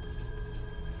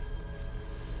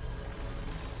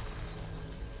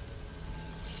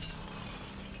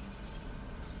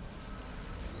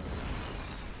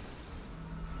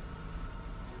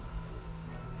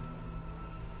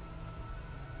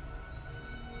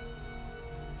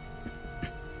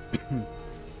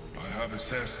 I have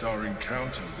assessed our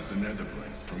encounter with the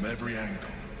Netherbrain from every angle.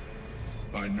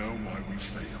 I know why we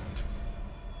failed.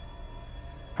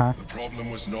 Huh? The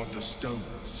problem was not the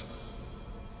stones.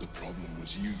 The problem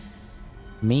was you.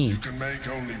 Me? You can make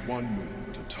only one move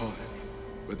at a time,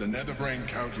 but the Netherbrain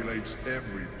calculates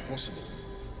every possible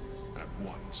move at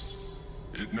once.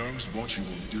 It knows what you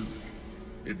will do.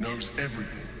 It knows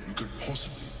everything you could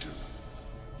possibly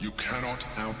do. You cannot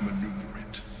outmaneuver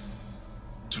it.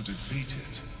 To defeat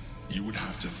it, you would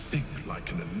have to think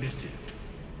like an Elithid.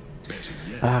 Better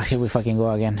yet, Ah, here we fucking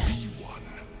go again. be one.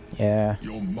 Yeah.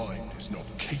 Your mind is not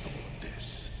capable of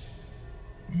this.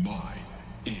 Mine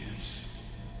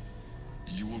is.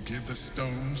 You will give the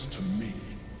stones to me.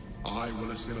 I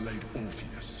will assimilate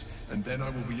Orpheus, and then I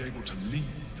will be able to leave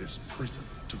this prison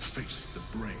to face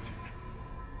the brain.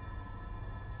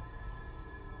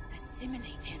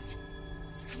 Assimilate him.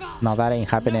 Skvar! No, that ain't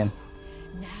happening. No.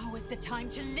 Now is the time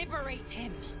to liberate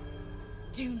him.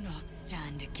 Do not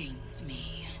stand against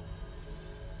me.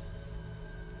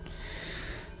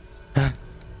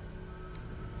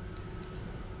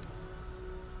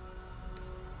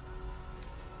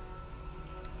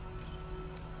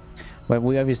 Well,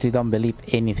 we obviously don't believe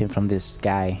anything from this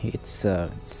guy. It's a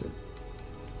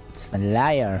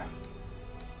liar.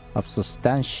 A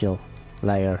substantial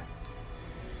liar.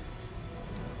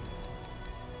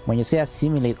 When you say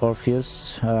assimilate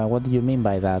Orpheus, what do you mean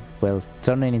by that? Well,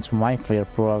 turning into Mind Flayer,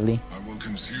 probably. I will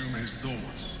consume his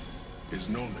thoughts, his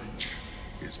knowledge,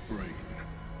 his brain.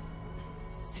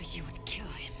 So you would kill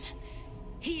him.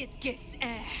 He is Gith's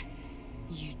heir.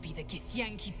 You'd be the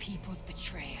Githyanki people's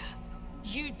betrayer.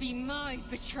 You'd be my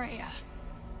betrayer.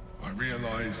 I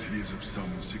realize he is of some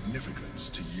significance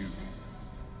to you,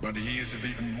 but he is of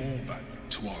even more value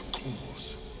to our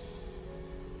cause.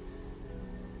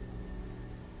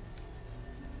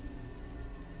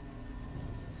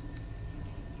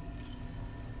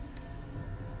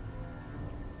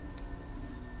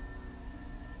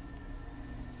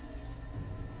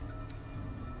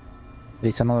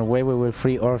 There's another way we will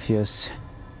free Orpheus.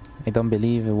 I don't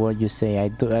believe what you say. I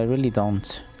really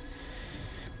don't.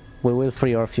 We will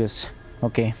free Orpheus.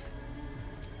 Okay.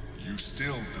 You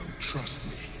still don't trust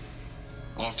me.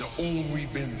 After all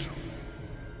we've been through.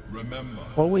 Remember.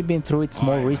 All we've been through, it's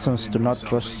more reasons to not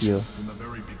trust you. From the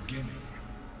very beginning.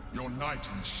 Your knight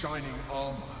in shining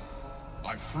armor.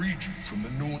 I freed you from the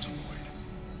Nautiloid.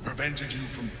 Prevented you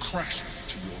from crashing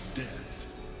to your death.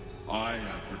 I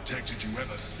have protected you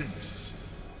ever since.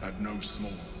 At no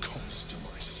small cost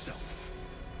to myself.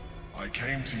 I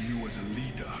came to you as a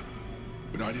leader.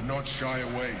 But I did not shy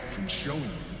away from showing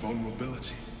you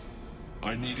vulnerability.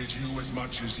 I needed you as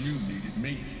much as you needed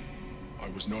me. I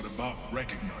was not above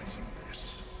recognizing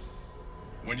this.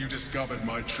 When you discovered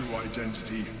my true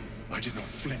identity, I did not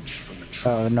flinch from the truth.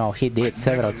 Oh no, he did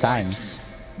several times.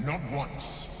 Not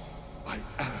once. I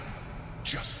am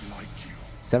just like you.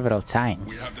 Several times.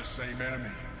 We have the same enemy,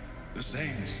 the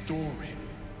same story.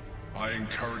 I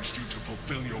encouraged you to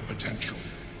fulfill your potential,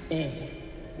 all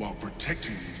while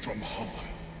protecting you from harm.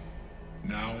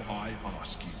 Now I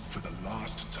ask you for the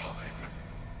last time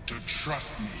to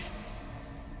trust me.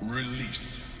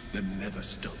 Release the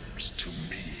Netherstones to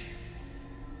me.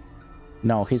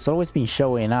 No, he's always been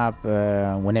showing up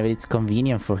whenever it's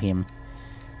convenient for him.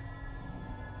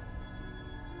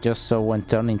 Just so when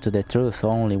turning to the truth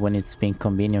only when it's been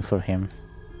convenient for him.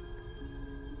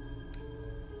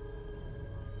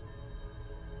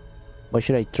 Why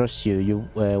should I trust you? You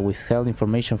withheld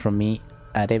information from me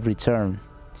at every turn.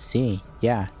 See,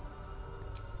 yeah.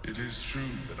 It is true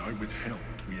that I withheld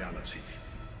reality.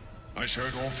 I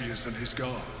showed Orpheus and his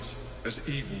guards as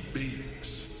evil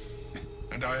beings.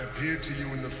 And I appeared to you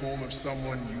in the form of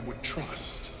someone you would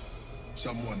trust.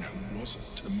 Someone who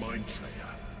wasn't a mind flayer.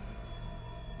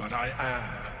 But I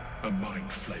am a mind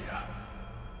flayer.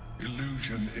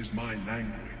 Illusion is my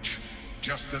language,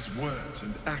 just as words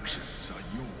and actions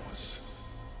are yours.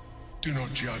 Do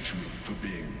not judge me for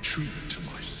being true to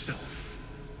myself.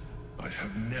 I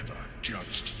have never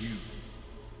judged you.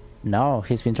 No,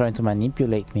 he's been trying to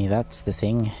manipulate me, that's the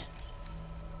thing.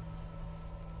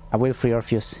 I will free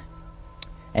Orpheus.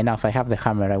 Enough, I have the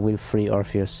hammer, I will free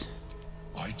Orpheus.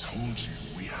 I told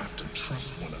you we have to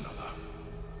trust one another.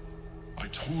 I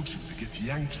told you the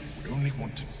Githyanki would only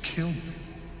want to kill you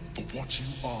for what you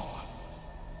are.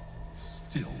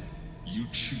 Still, you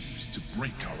choose to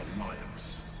break our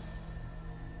alliance.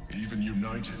 Even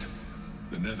united,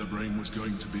 the Netherbrain was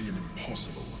going to be an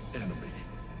impossible enemy.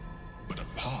 But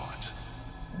apart,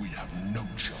 we have no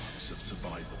chance of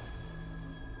survival.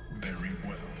 Very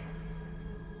well.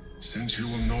 Since you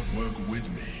will not work with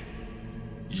me,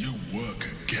 you work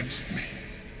against me.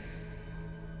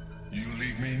 You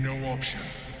leave me no option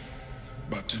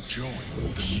but to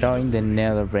join the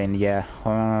Netherbrain,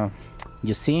 yeah.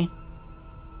 You see?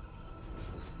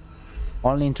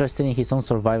 Only interested in his own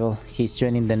survival. He's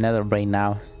joining the Netherbrain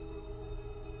now.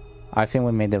 I think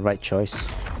we made the right choice.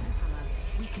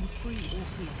 We can free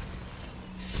Orpheus.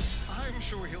 I'm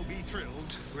sure he'll be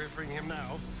thrilled we're freeing him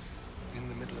now, in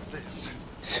the middle of this.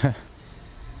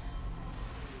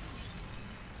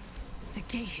 The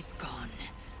gate is gone.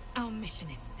 Our mission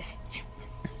is set.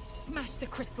 Smash the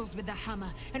crystals with the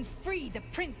hammer and free the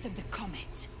Prince of the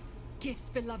Comet. Gith's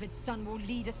beloved son will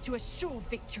lead us to a sure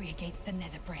victory against the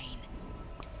Netherbrain.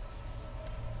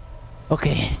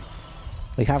 Okay.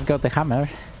 We have got the hammer.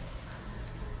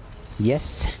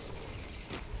 Yes.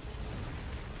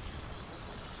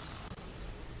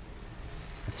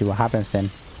 Let's see what happens then.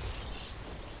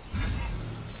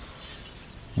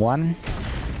 One.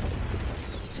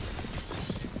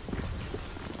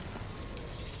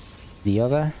 The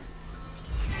other.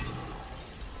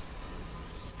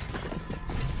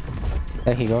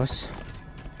 There he goes.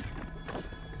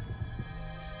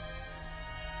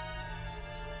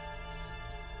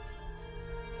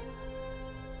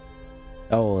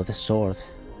 Oh, the sword.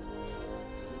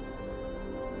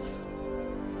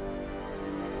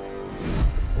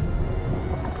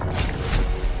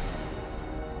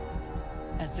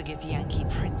 As the Githyanki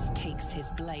prince takes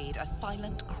his blade, a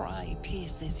silent cry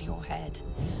pierces your head.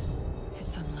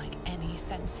 It's unlike any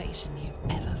sensation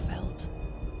you've ever felt.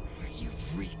 You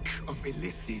reek of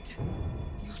Illithid.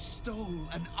 You stole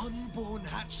an unborn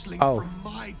hatchling from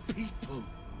my people.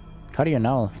 How do you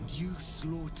know? And you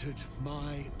slaughtered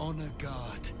my honor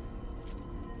guard.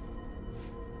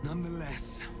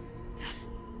 Nonetheless,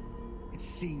 it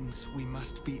seems we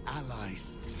must be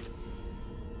allies.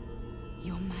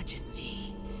 Your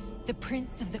Majesty, the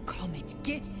Prince of the Comet,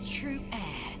 Gith's true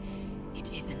heir.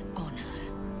 It is an honor.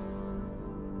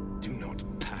 Do not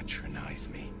patronize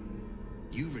me.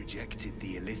 You rejected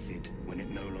the Illithid when it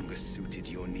no longer suited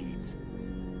your needs.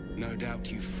 No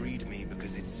doubt you freed me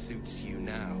because it suits you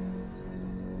now.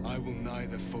 I will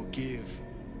neither forgive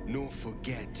nor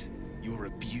forget your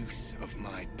abuse of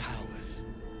my powers.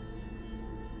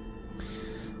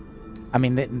 I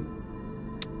mean,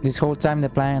 this whole time the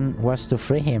plan was to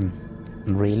free him.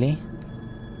 Really?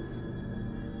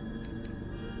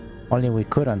 Only we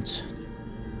couldn't.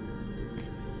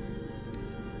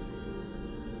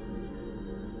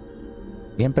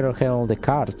 The Emperor held the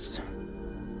cards.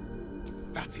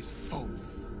 That is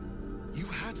false. You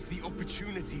had the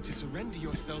opportunity to surrender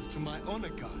yourself to my honor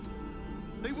guard.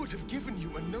 They would have given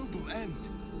you a noble end.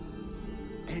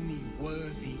 Any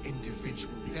worthy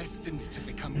individual destined to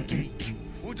become Geik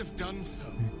would have done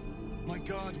so. My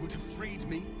guard would have freed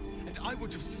me, and I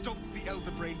would have stopped the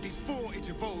Elder Brain before it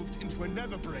evolved into a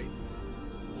Nether Brain.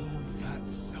 All that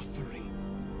suffering,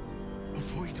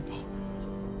 avoidable,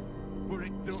 were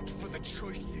it not for the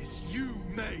choices you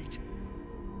made.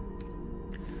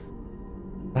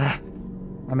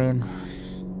 I mean...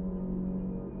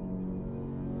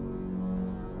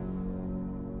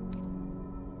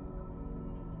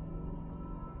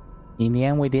 in the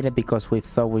end, we did it because we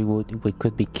thought we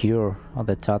could be cured of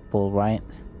the tadpole, right?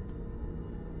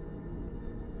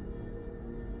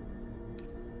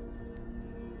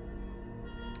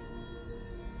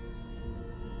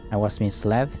 I was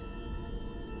misled.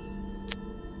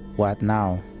 What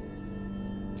now?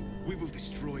 We will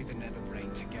destroy the Nether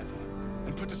Brain together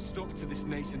and put a stop to this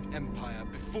nascent empire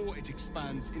before it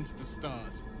expands into the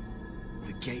stars.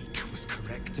 The Geik was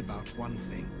correct about one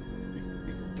thing.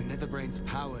 The Netherbrain's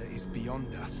power is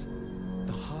beyond us.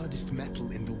 The hardest metal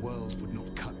in the world would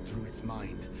not cut through its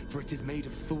mind, for it is made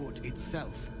of thought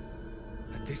itself.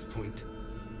 At this point,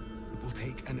 it will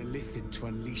take an Illithid to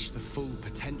unleash the full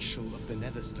potential of the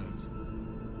Netherstones.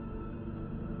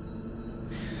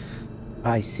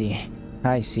 I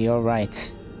see,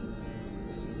 alright.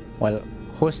 Well,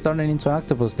 who's turning into an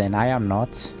octopus then? I am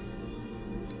not.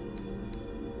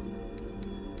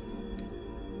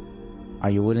 Are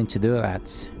you willing to do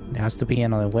that? There has to be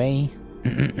another way.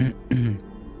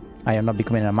 I am not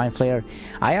becoming a mind flayer.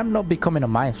 I am not becoming a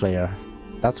mind flayer.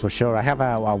 That's for sure. I have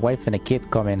a wife and a kid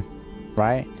coming,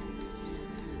 right?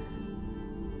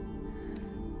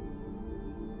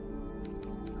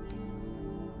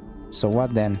 So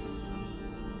what then?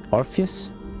 Orpheus?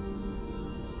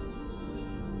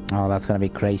 Oh, that's gonna be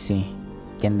crazy.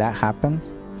 Can that happen?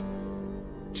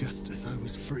 Just as I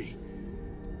was free.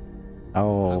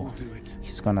 Oh, I will do it.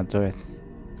 He's gonna do it.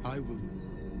 I will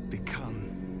become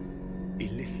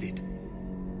Illithid.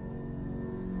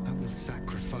 I will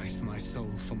sacrifice my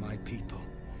soul for my people.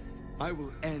 I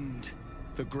will end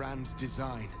the grand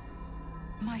design.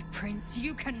 My prince,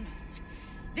 you cannot.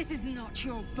 This is not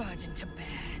your burden to bear.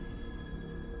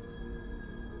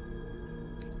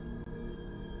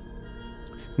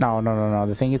 No.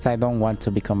 The thing is, I don't want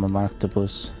to become an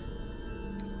octopus.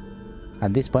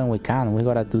 At this point, we can. We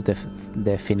gotta do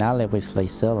the finale with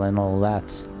Flazel and all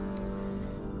that.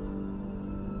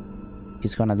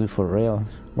 He's gonna do for real.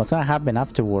 What's gonna happen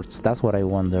afterwards? That's what I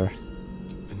wonder.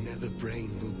 The Nether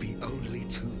Brain will be only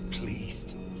too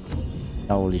pleased.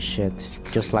 Holy shit.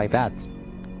 Just like that.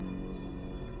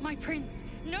 My prince,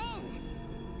 no!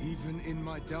 Even in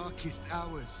my darkest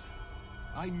hours,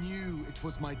 I knew it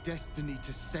was my destiny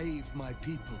to save my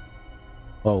people.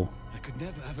 Oh. I could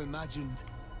never have imagined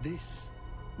this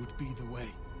would be the way.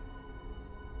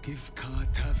 Give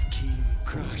Tavkim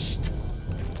crushed.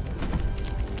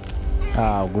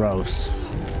 Oh, gross.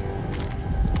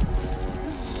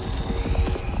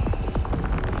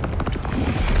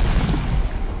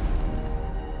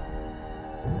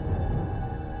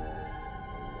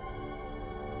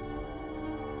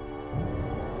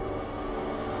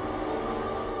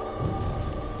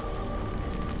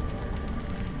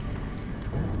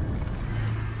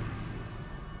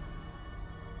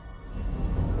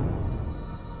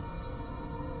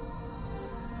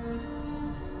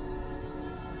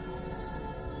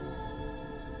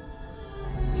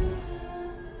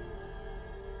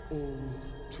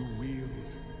 To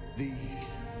wield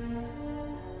these.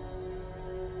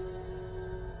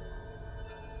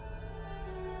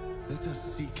 Let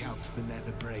us seek out the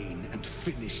Nether Brain and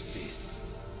finish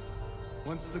this.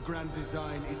 Once the grand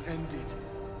design is ended,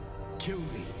 kill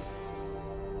me.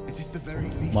 It is the very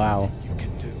least you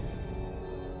can do.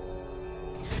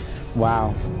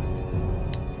 Wow.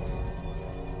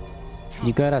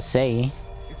 You gotta say.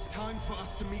 It's time for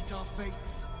us to meet our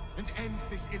fates and end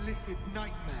this Illithid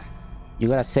nightmare. You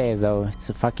gotta say though, it's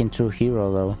a fucking true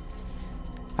hero though.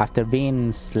 After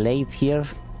being slave here,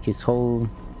 his whole...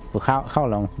 how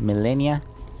long? Millennia?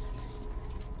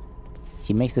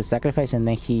 He makes the sacrifice and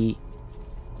then he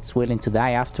is willing to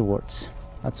die afterwards.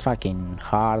 That's fucking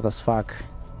hard as fuck.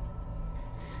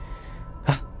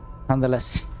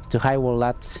 Nonetheless, to high wall,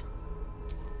 lads.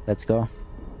 Let's go.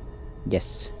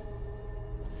 Yes.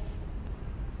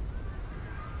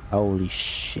 Holy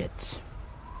shit.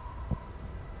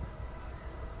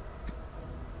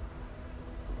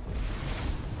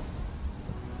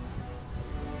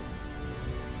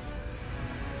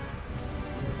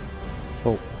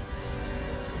 Oh.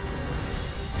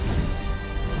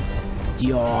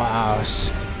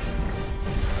 Dios.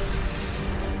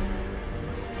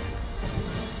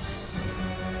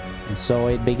 And so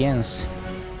it begins.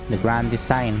 The grand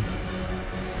design.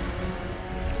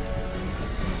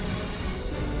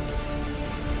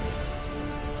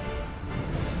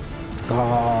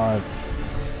 God.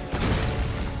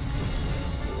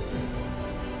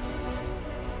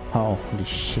 Holy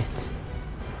shit.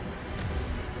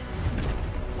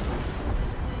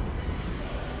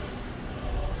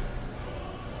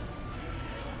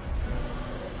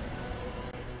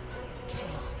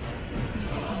 Chaos.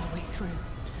 Need to find a way through.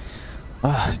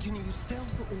 We can use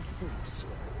stealth or force,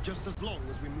 just as long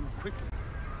as we move quickly.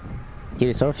 Here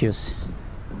is Orpheus.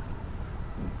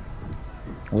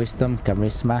 Wisdom,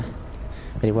 charisma.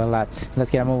 Very well, lads.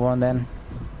 Let's get a move on then.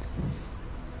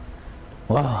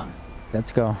 Whoa.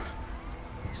 Let's go.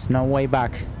 There's no way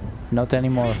back. Not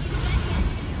anymore.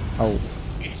 Oh.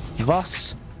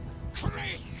 Voss.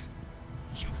 Chris!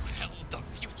 You held the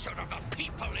future of the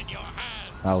people in your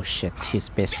hands. Oh shit, he's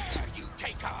pissed. Dare you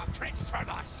take our prince from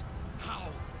us? How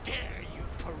dare you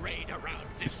parade around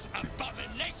this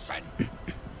abomination?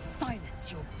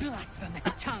 Silence your blasphemous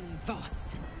tongue,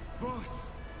 Voss.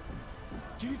 Boss,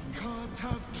 give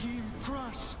Kartav Kim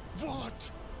crush.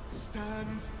 What?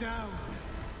 Stand down.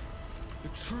 The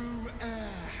true heir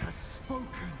has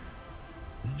spoken.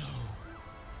 No.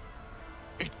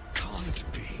 It can't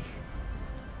be.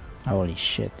 Holy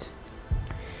shit.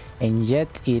 And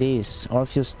yet it is.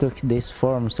 Orpheus took this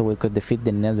form so we could defeat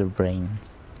the Nether Brain.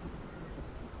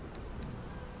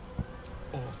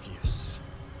 Orpheus,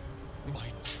 my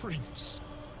prince.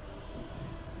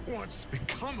 What's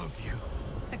become of you?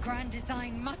 The grand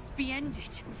design must be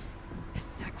ended. A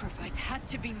sacrifice had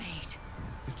to be made.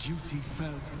 The duty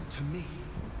fell to me.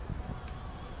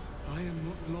 I am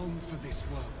not long for this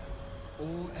world,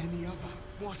 or any other.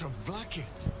 What of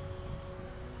Vlaakith?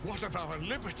 What of our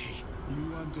liberty?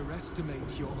 You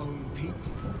underestimate your own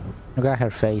people. Look at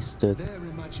her face, dude. Their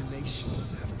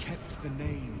imaginations have kept the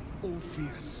name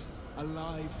Orpheus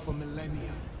alive for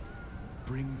millennia.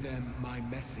 Bring them my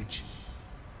message.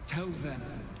 Tell them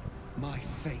my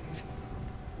fate.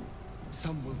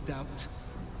 Some will doubt.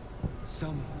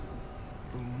 Some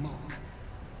will mock.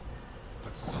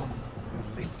 But some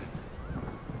will listen.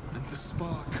 And the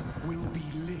spark will be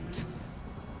lit.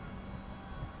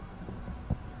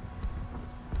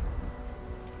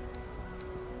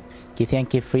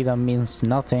 Githyanki freedom means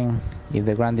nothing if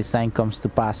the grand design comes to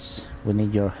pass. We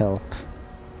need your help.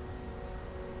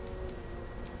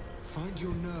 Find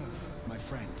your nerve, my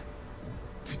friend.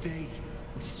 Today,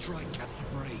 we strike at the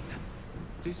brain.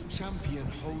 This champion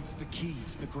holds the key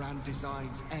to the grand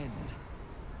design's end.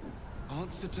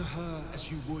 Answer to her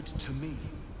as you would to me.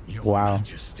 Your Wow.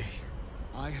 Majesty.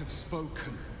 I have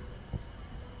spoken.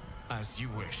 As you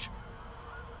wish.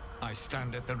 I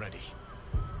stand at the ready.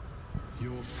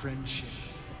 Your friendship,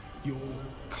 your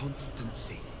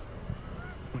constancy.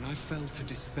 When I fell to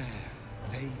despair,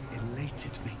 they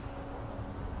elated me.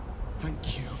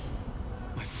 Thank you,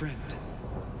 my friend.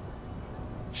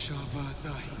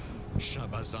 Shavazai.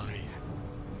 Shabazai.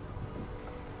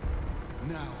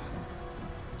 Now,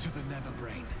 to the Nether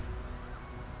Brain.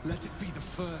 Let it be the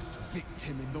first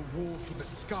victim in the war for the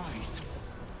skies.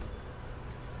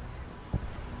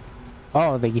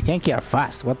 Oh, the Githyanki are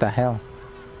fast. What the hell?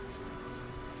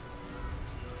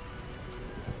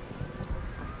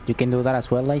 You can do that as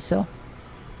well, Lysel?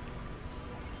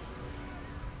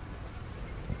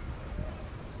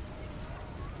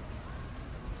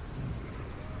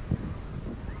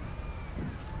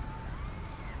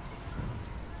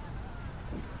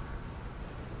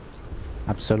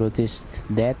 Absolutist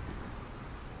dead.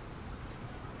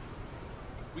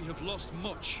 We have lost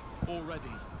much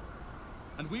already,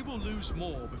 and we will lose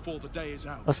more before the day is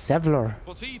out. Oh, Sevlor.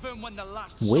 But even when the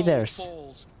last Withers. soul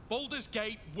falls, Baldur's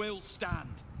Gate will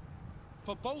stand.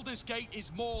 For Baldur's Gate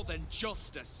is more than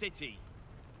just a city.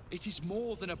 It is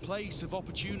more than a place of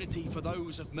opportunity for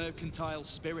those of mercantile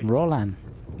spirit. Roland.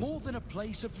 More than a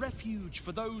place of refuge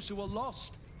for those who are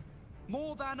lost.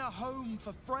 More than a home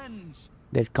for friends.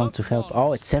 They've come to help.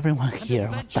 Oh, it's everyone here.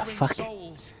 What the adventuring fuck?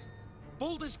 souls.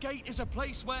 Baldur's Gate is a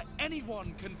place where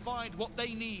anyone can find what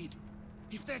they need.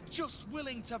 if they're just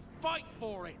willing to fight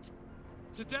for it.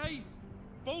 Today,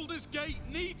 Baldur's Gate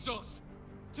needs us.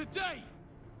 Today,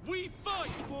 we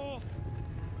fight for...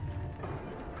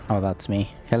 Oh, that's me.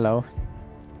 Hello.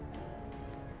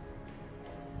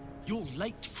 You're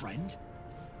late, friend.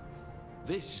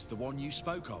 This is the one you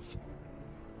spoke of.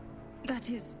 That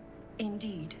is,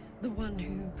 indeed, the one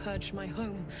who purged my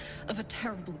home of a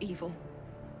terrible evil.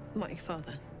 My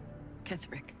father,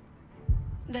 Ketherick.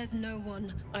 There's no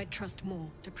one I'd trust more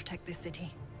to protect this city.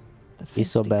 The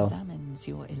Fist Isobel examines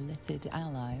your illithid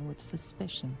ally with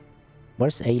suspicion.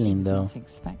 Where's Aileen, though? Not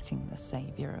expecting the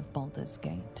savior of Baldur's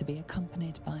Gate to be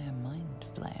accompanied by a mind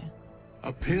flayer.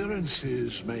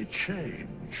 Appearances may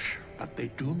change, but they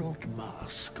do not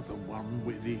mask the one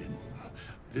within.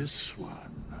 This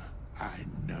one, I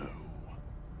know.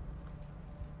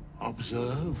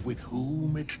 Observe with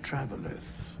whom it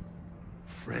traveleth.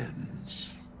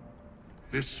 Friends.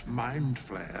 This mind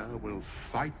flayer will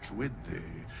fight with thee.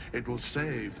 It will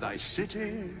save thy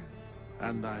city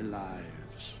and thy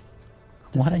lives.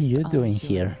 What are you doing Eyes your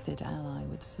here? illithid ally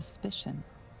with suspicion,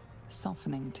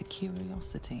 softening to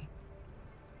curiosity.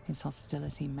 His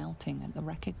hostility melting at the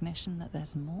recognition that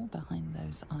there's more behind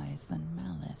those eyes than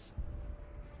malice.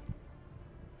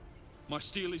 My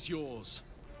steel is yours,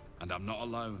 and I'm not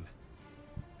alone.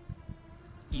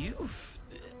 You've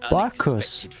Barcus.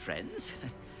 unexpected friends,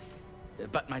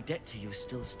 but my debt to you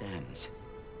still stands.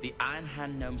 The Iron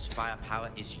Hand Gnome's firepower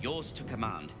is yours to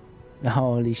command.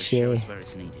 Holy Show us shit. where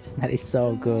it's needed. That is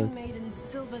so The good. Moon Maiden's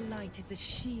silver light is a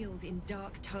shield in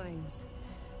dark times.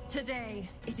 Today,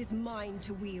 it is mine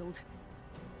to wield.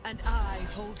 And I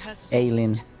hold her sword.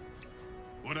 Aileen,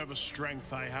 Whatever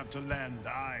strength I have to lend,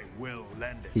 I will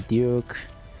lend the it. Duke.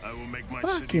 I will make my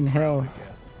Fucking city hell. proud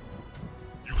again.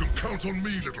 You can count on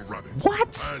me, little rabbit.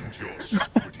 What? And your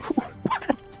security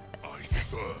friend. I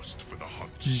thirst for the hunt.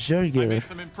 I Jurgir. made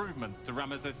some improvements to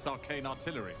Ramesses' arcane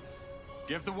artillery.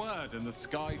 Give the word and the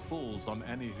sky falls on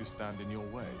any who stand in your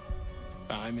way.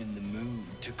 I'm in the mood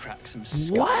to crack some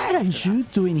skulls. What are after you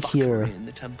that doing here? fuckery in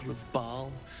the Temple of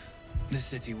Baal. The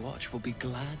City Watch will be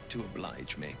glad to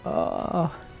oblige me.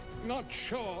 Oh, Not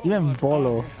sure. even what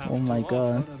Volo. I have Oh my to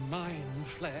god. offer a mind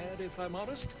flared, if I'm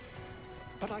honest.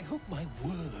 But I hope my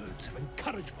words of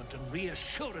encouragement and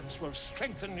reassurance will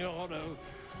strengthen your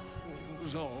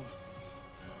resolve.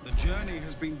 The journey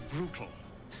has been brutal.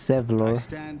 I Sevlor.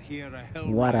 stand here a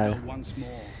What hell a- rider once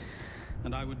more,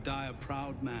 and I would die a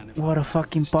proud man if What I a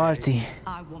fucking party.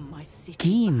 I want my city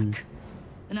Keen. back.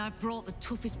 And I've brought the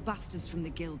toughest bastards from the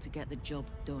guild to get the job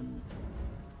done.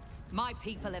 My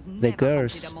people have never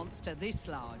girls. hunted a monster this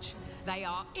large. They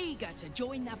are eager to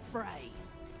join the fray.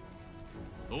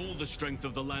 All the strength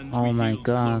of the lands Oh we my healed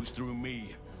God. flows through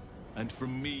me, and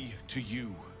from me to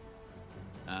you,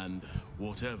 and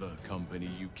whatever company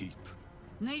you keep.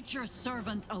 Nature's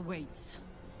servant awaits.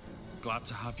 Glad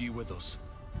to have you with us,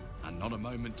 and not a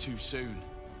moment too soon.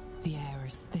 The air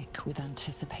is thick with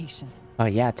anticipation. Oh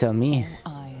yeah, tell me.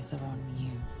 All eyes are on you.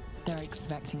 They're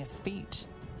expecting a speech,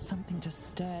 something to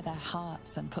stir their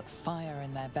hearts and put fire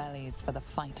in their bellies for the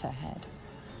fight ahead.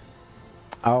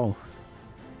 Oh.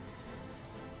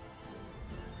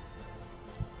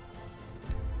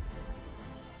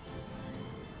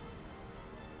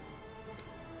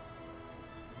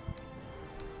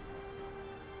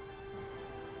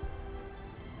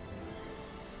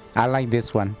 I like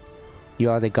this one. You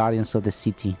are the guardians of the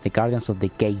city, the guardians of the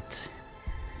gate.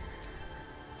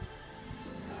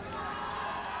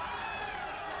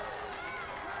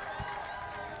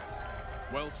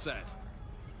 Well said.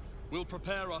 We'll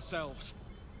prepare ourselves.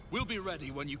 We'll be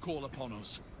ready when you call upon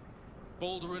us.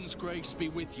 Balduran's grace be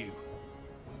with you.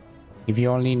 If you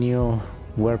only knew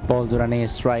where Balduran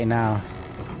is right now.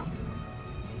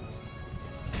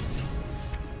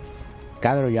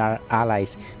 Gather your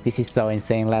allies. This is so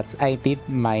insane, lads. I did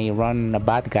my run a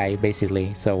bad guy,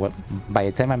 basically. So by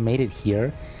the time I made it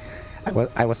here,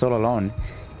 I was all alone.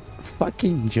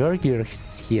 Fucking Jurgir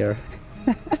is here.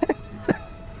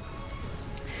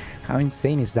 How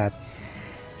insane is that?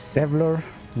 Sevlor,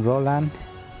 Roland,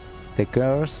 the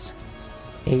girls,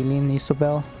 Aileen,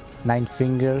 Isobel, Nine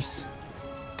Fingers,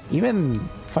 even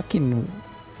fucking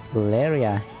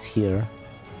Valeria is here.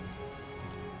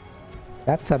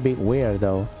 That's a bit weird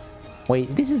though.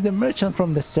 Wait, this is the merchant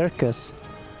from the circus.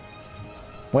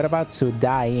 What about to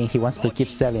die and he wants to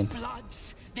keep selling?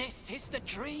 Bloods, this is the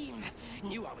dream.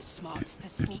 Knew I was smart to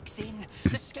sneaks in.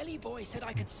 The Skelly boy said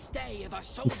I could stay if I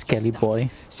sold Skelly stuff. boy.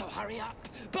 So hurry up.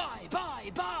 Buy,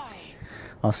 buy, buy.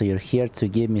 Also, you're here to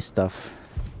give me stuff.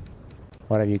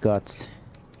 What have you got?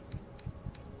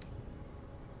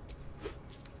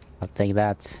 I'll take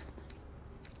that.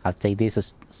 I'll take this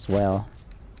as well.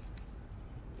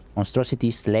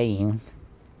 Monstrosity slaying.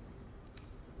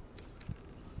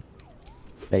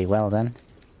 Very well then.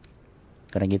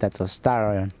 Gonna give that to a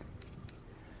star.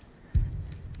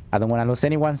 I don't want to lose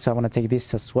anyone, so I want to take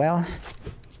this as well.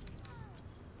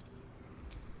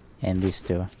 And these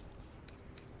two.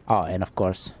 Oh, and of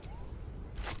course,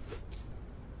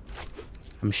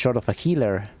 I'm short of a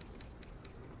healer.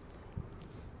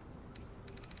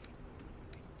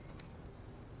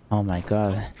 Oh my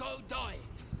god. Go dying,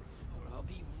 or I'll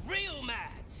be real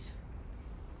mad.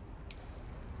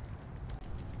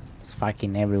 It's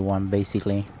fucking everyone,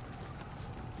 basically.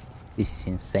 This is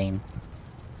insane.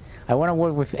 I want to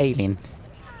work with Aileen.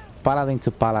 Paladin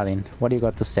to paladin. What do you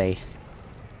got to say?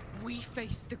 We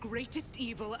face the greatest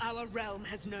evil our realm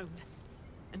has known,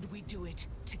 and we do it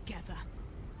together.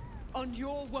 On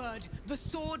your word, the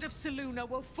sword of Selûne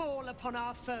will fall upon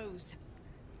our foes.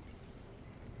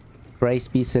 Praise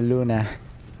be Selûne.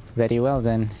 Very well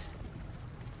then.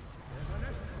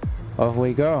 Off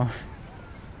we go.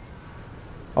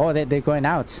 Oh, they're going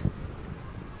out.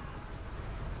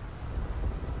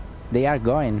 They are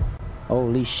going.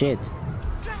 Holy shit.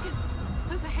 Dragons!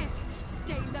 Overhead!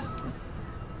 Stay low!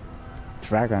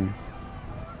 Dragon.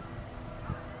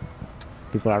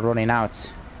 People are running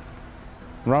out.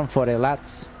 Run for it,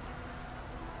 lads.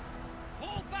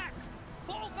 Fall back!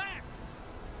 Fall back!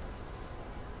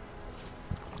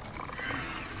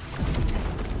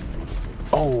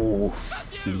 Oh,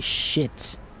 holy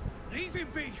shit. Leave him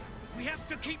be! We have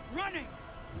to keep running!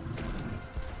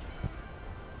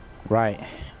 Right.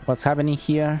 What's happening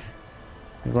here?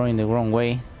 We're going the wrong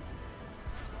way.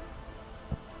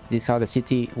 This is how the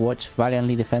city watch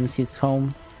valiantly defends its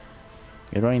home.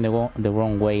 You're running the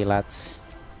wrong way, lads.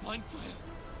 Mind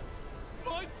Flayer!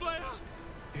 Mind Flayer!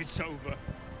 It's over.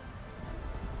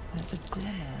 There's a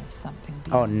glimmer of something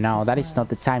beyond Oh no, his that is not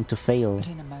the words, time to fail. but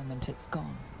in a moment it's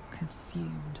gone,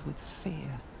 consumed with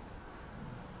fear.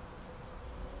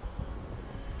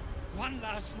 One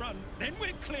last run, then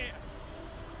we're clear.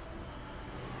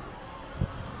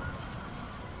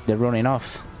 They're running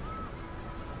off.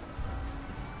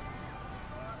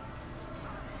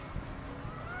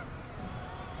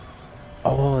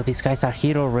 Oh, these guys are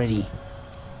here already.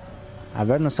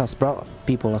 Avernus has brought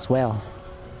people as well.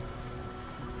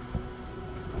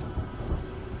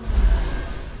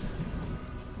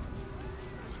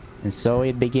 And so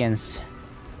it begins.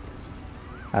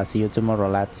 I'll see you tomorrow,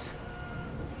 lads.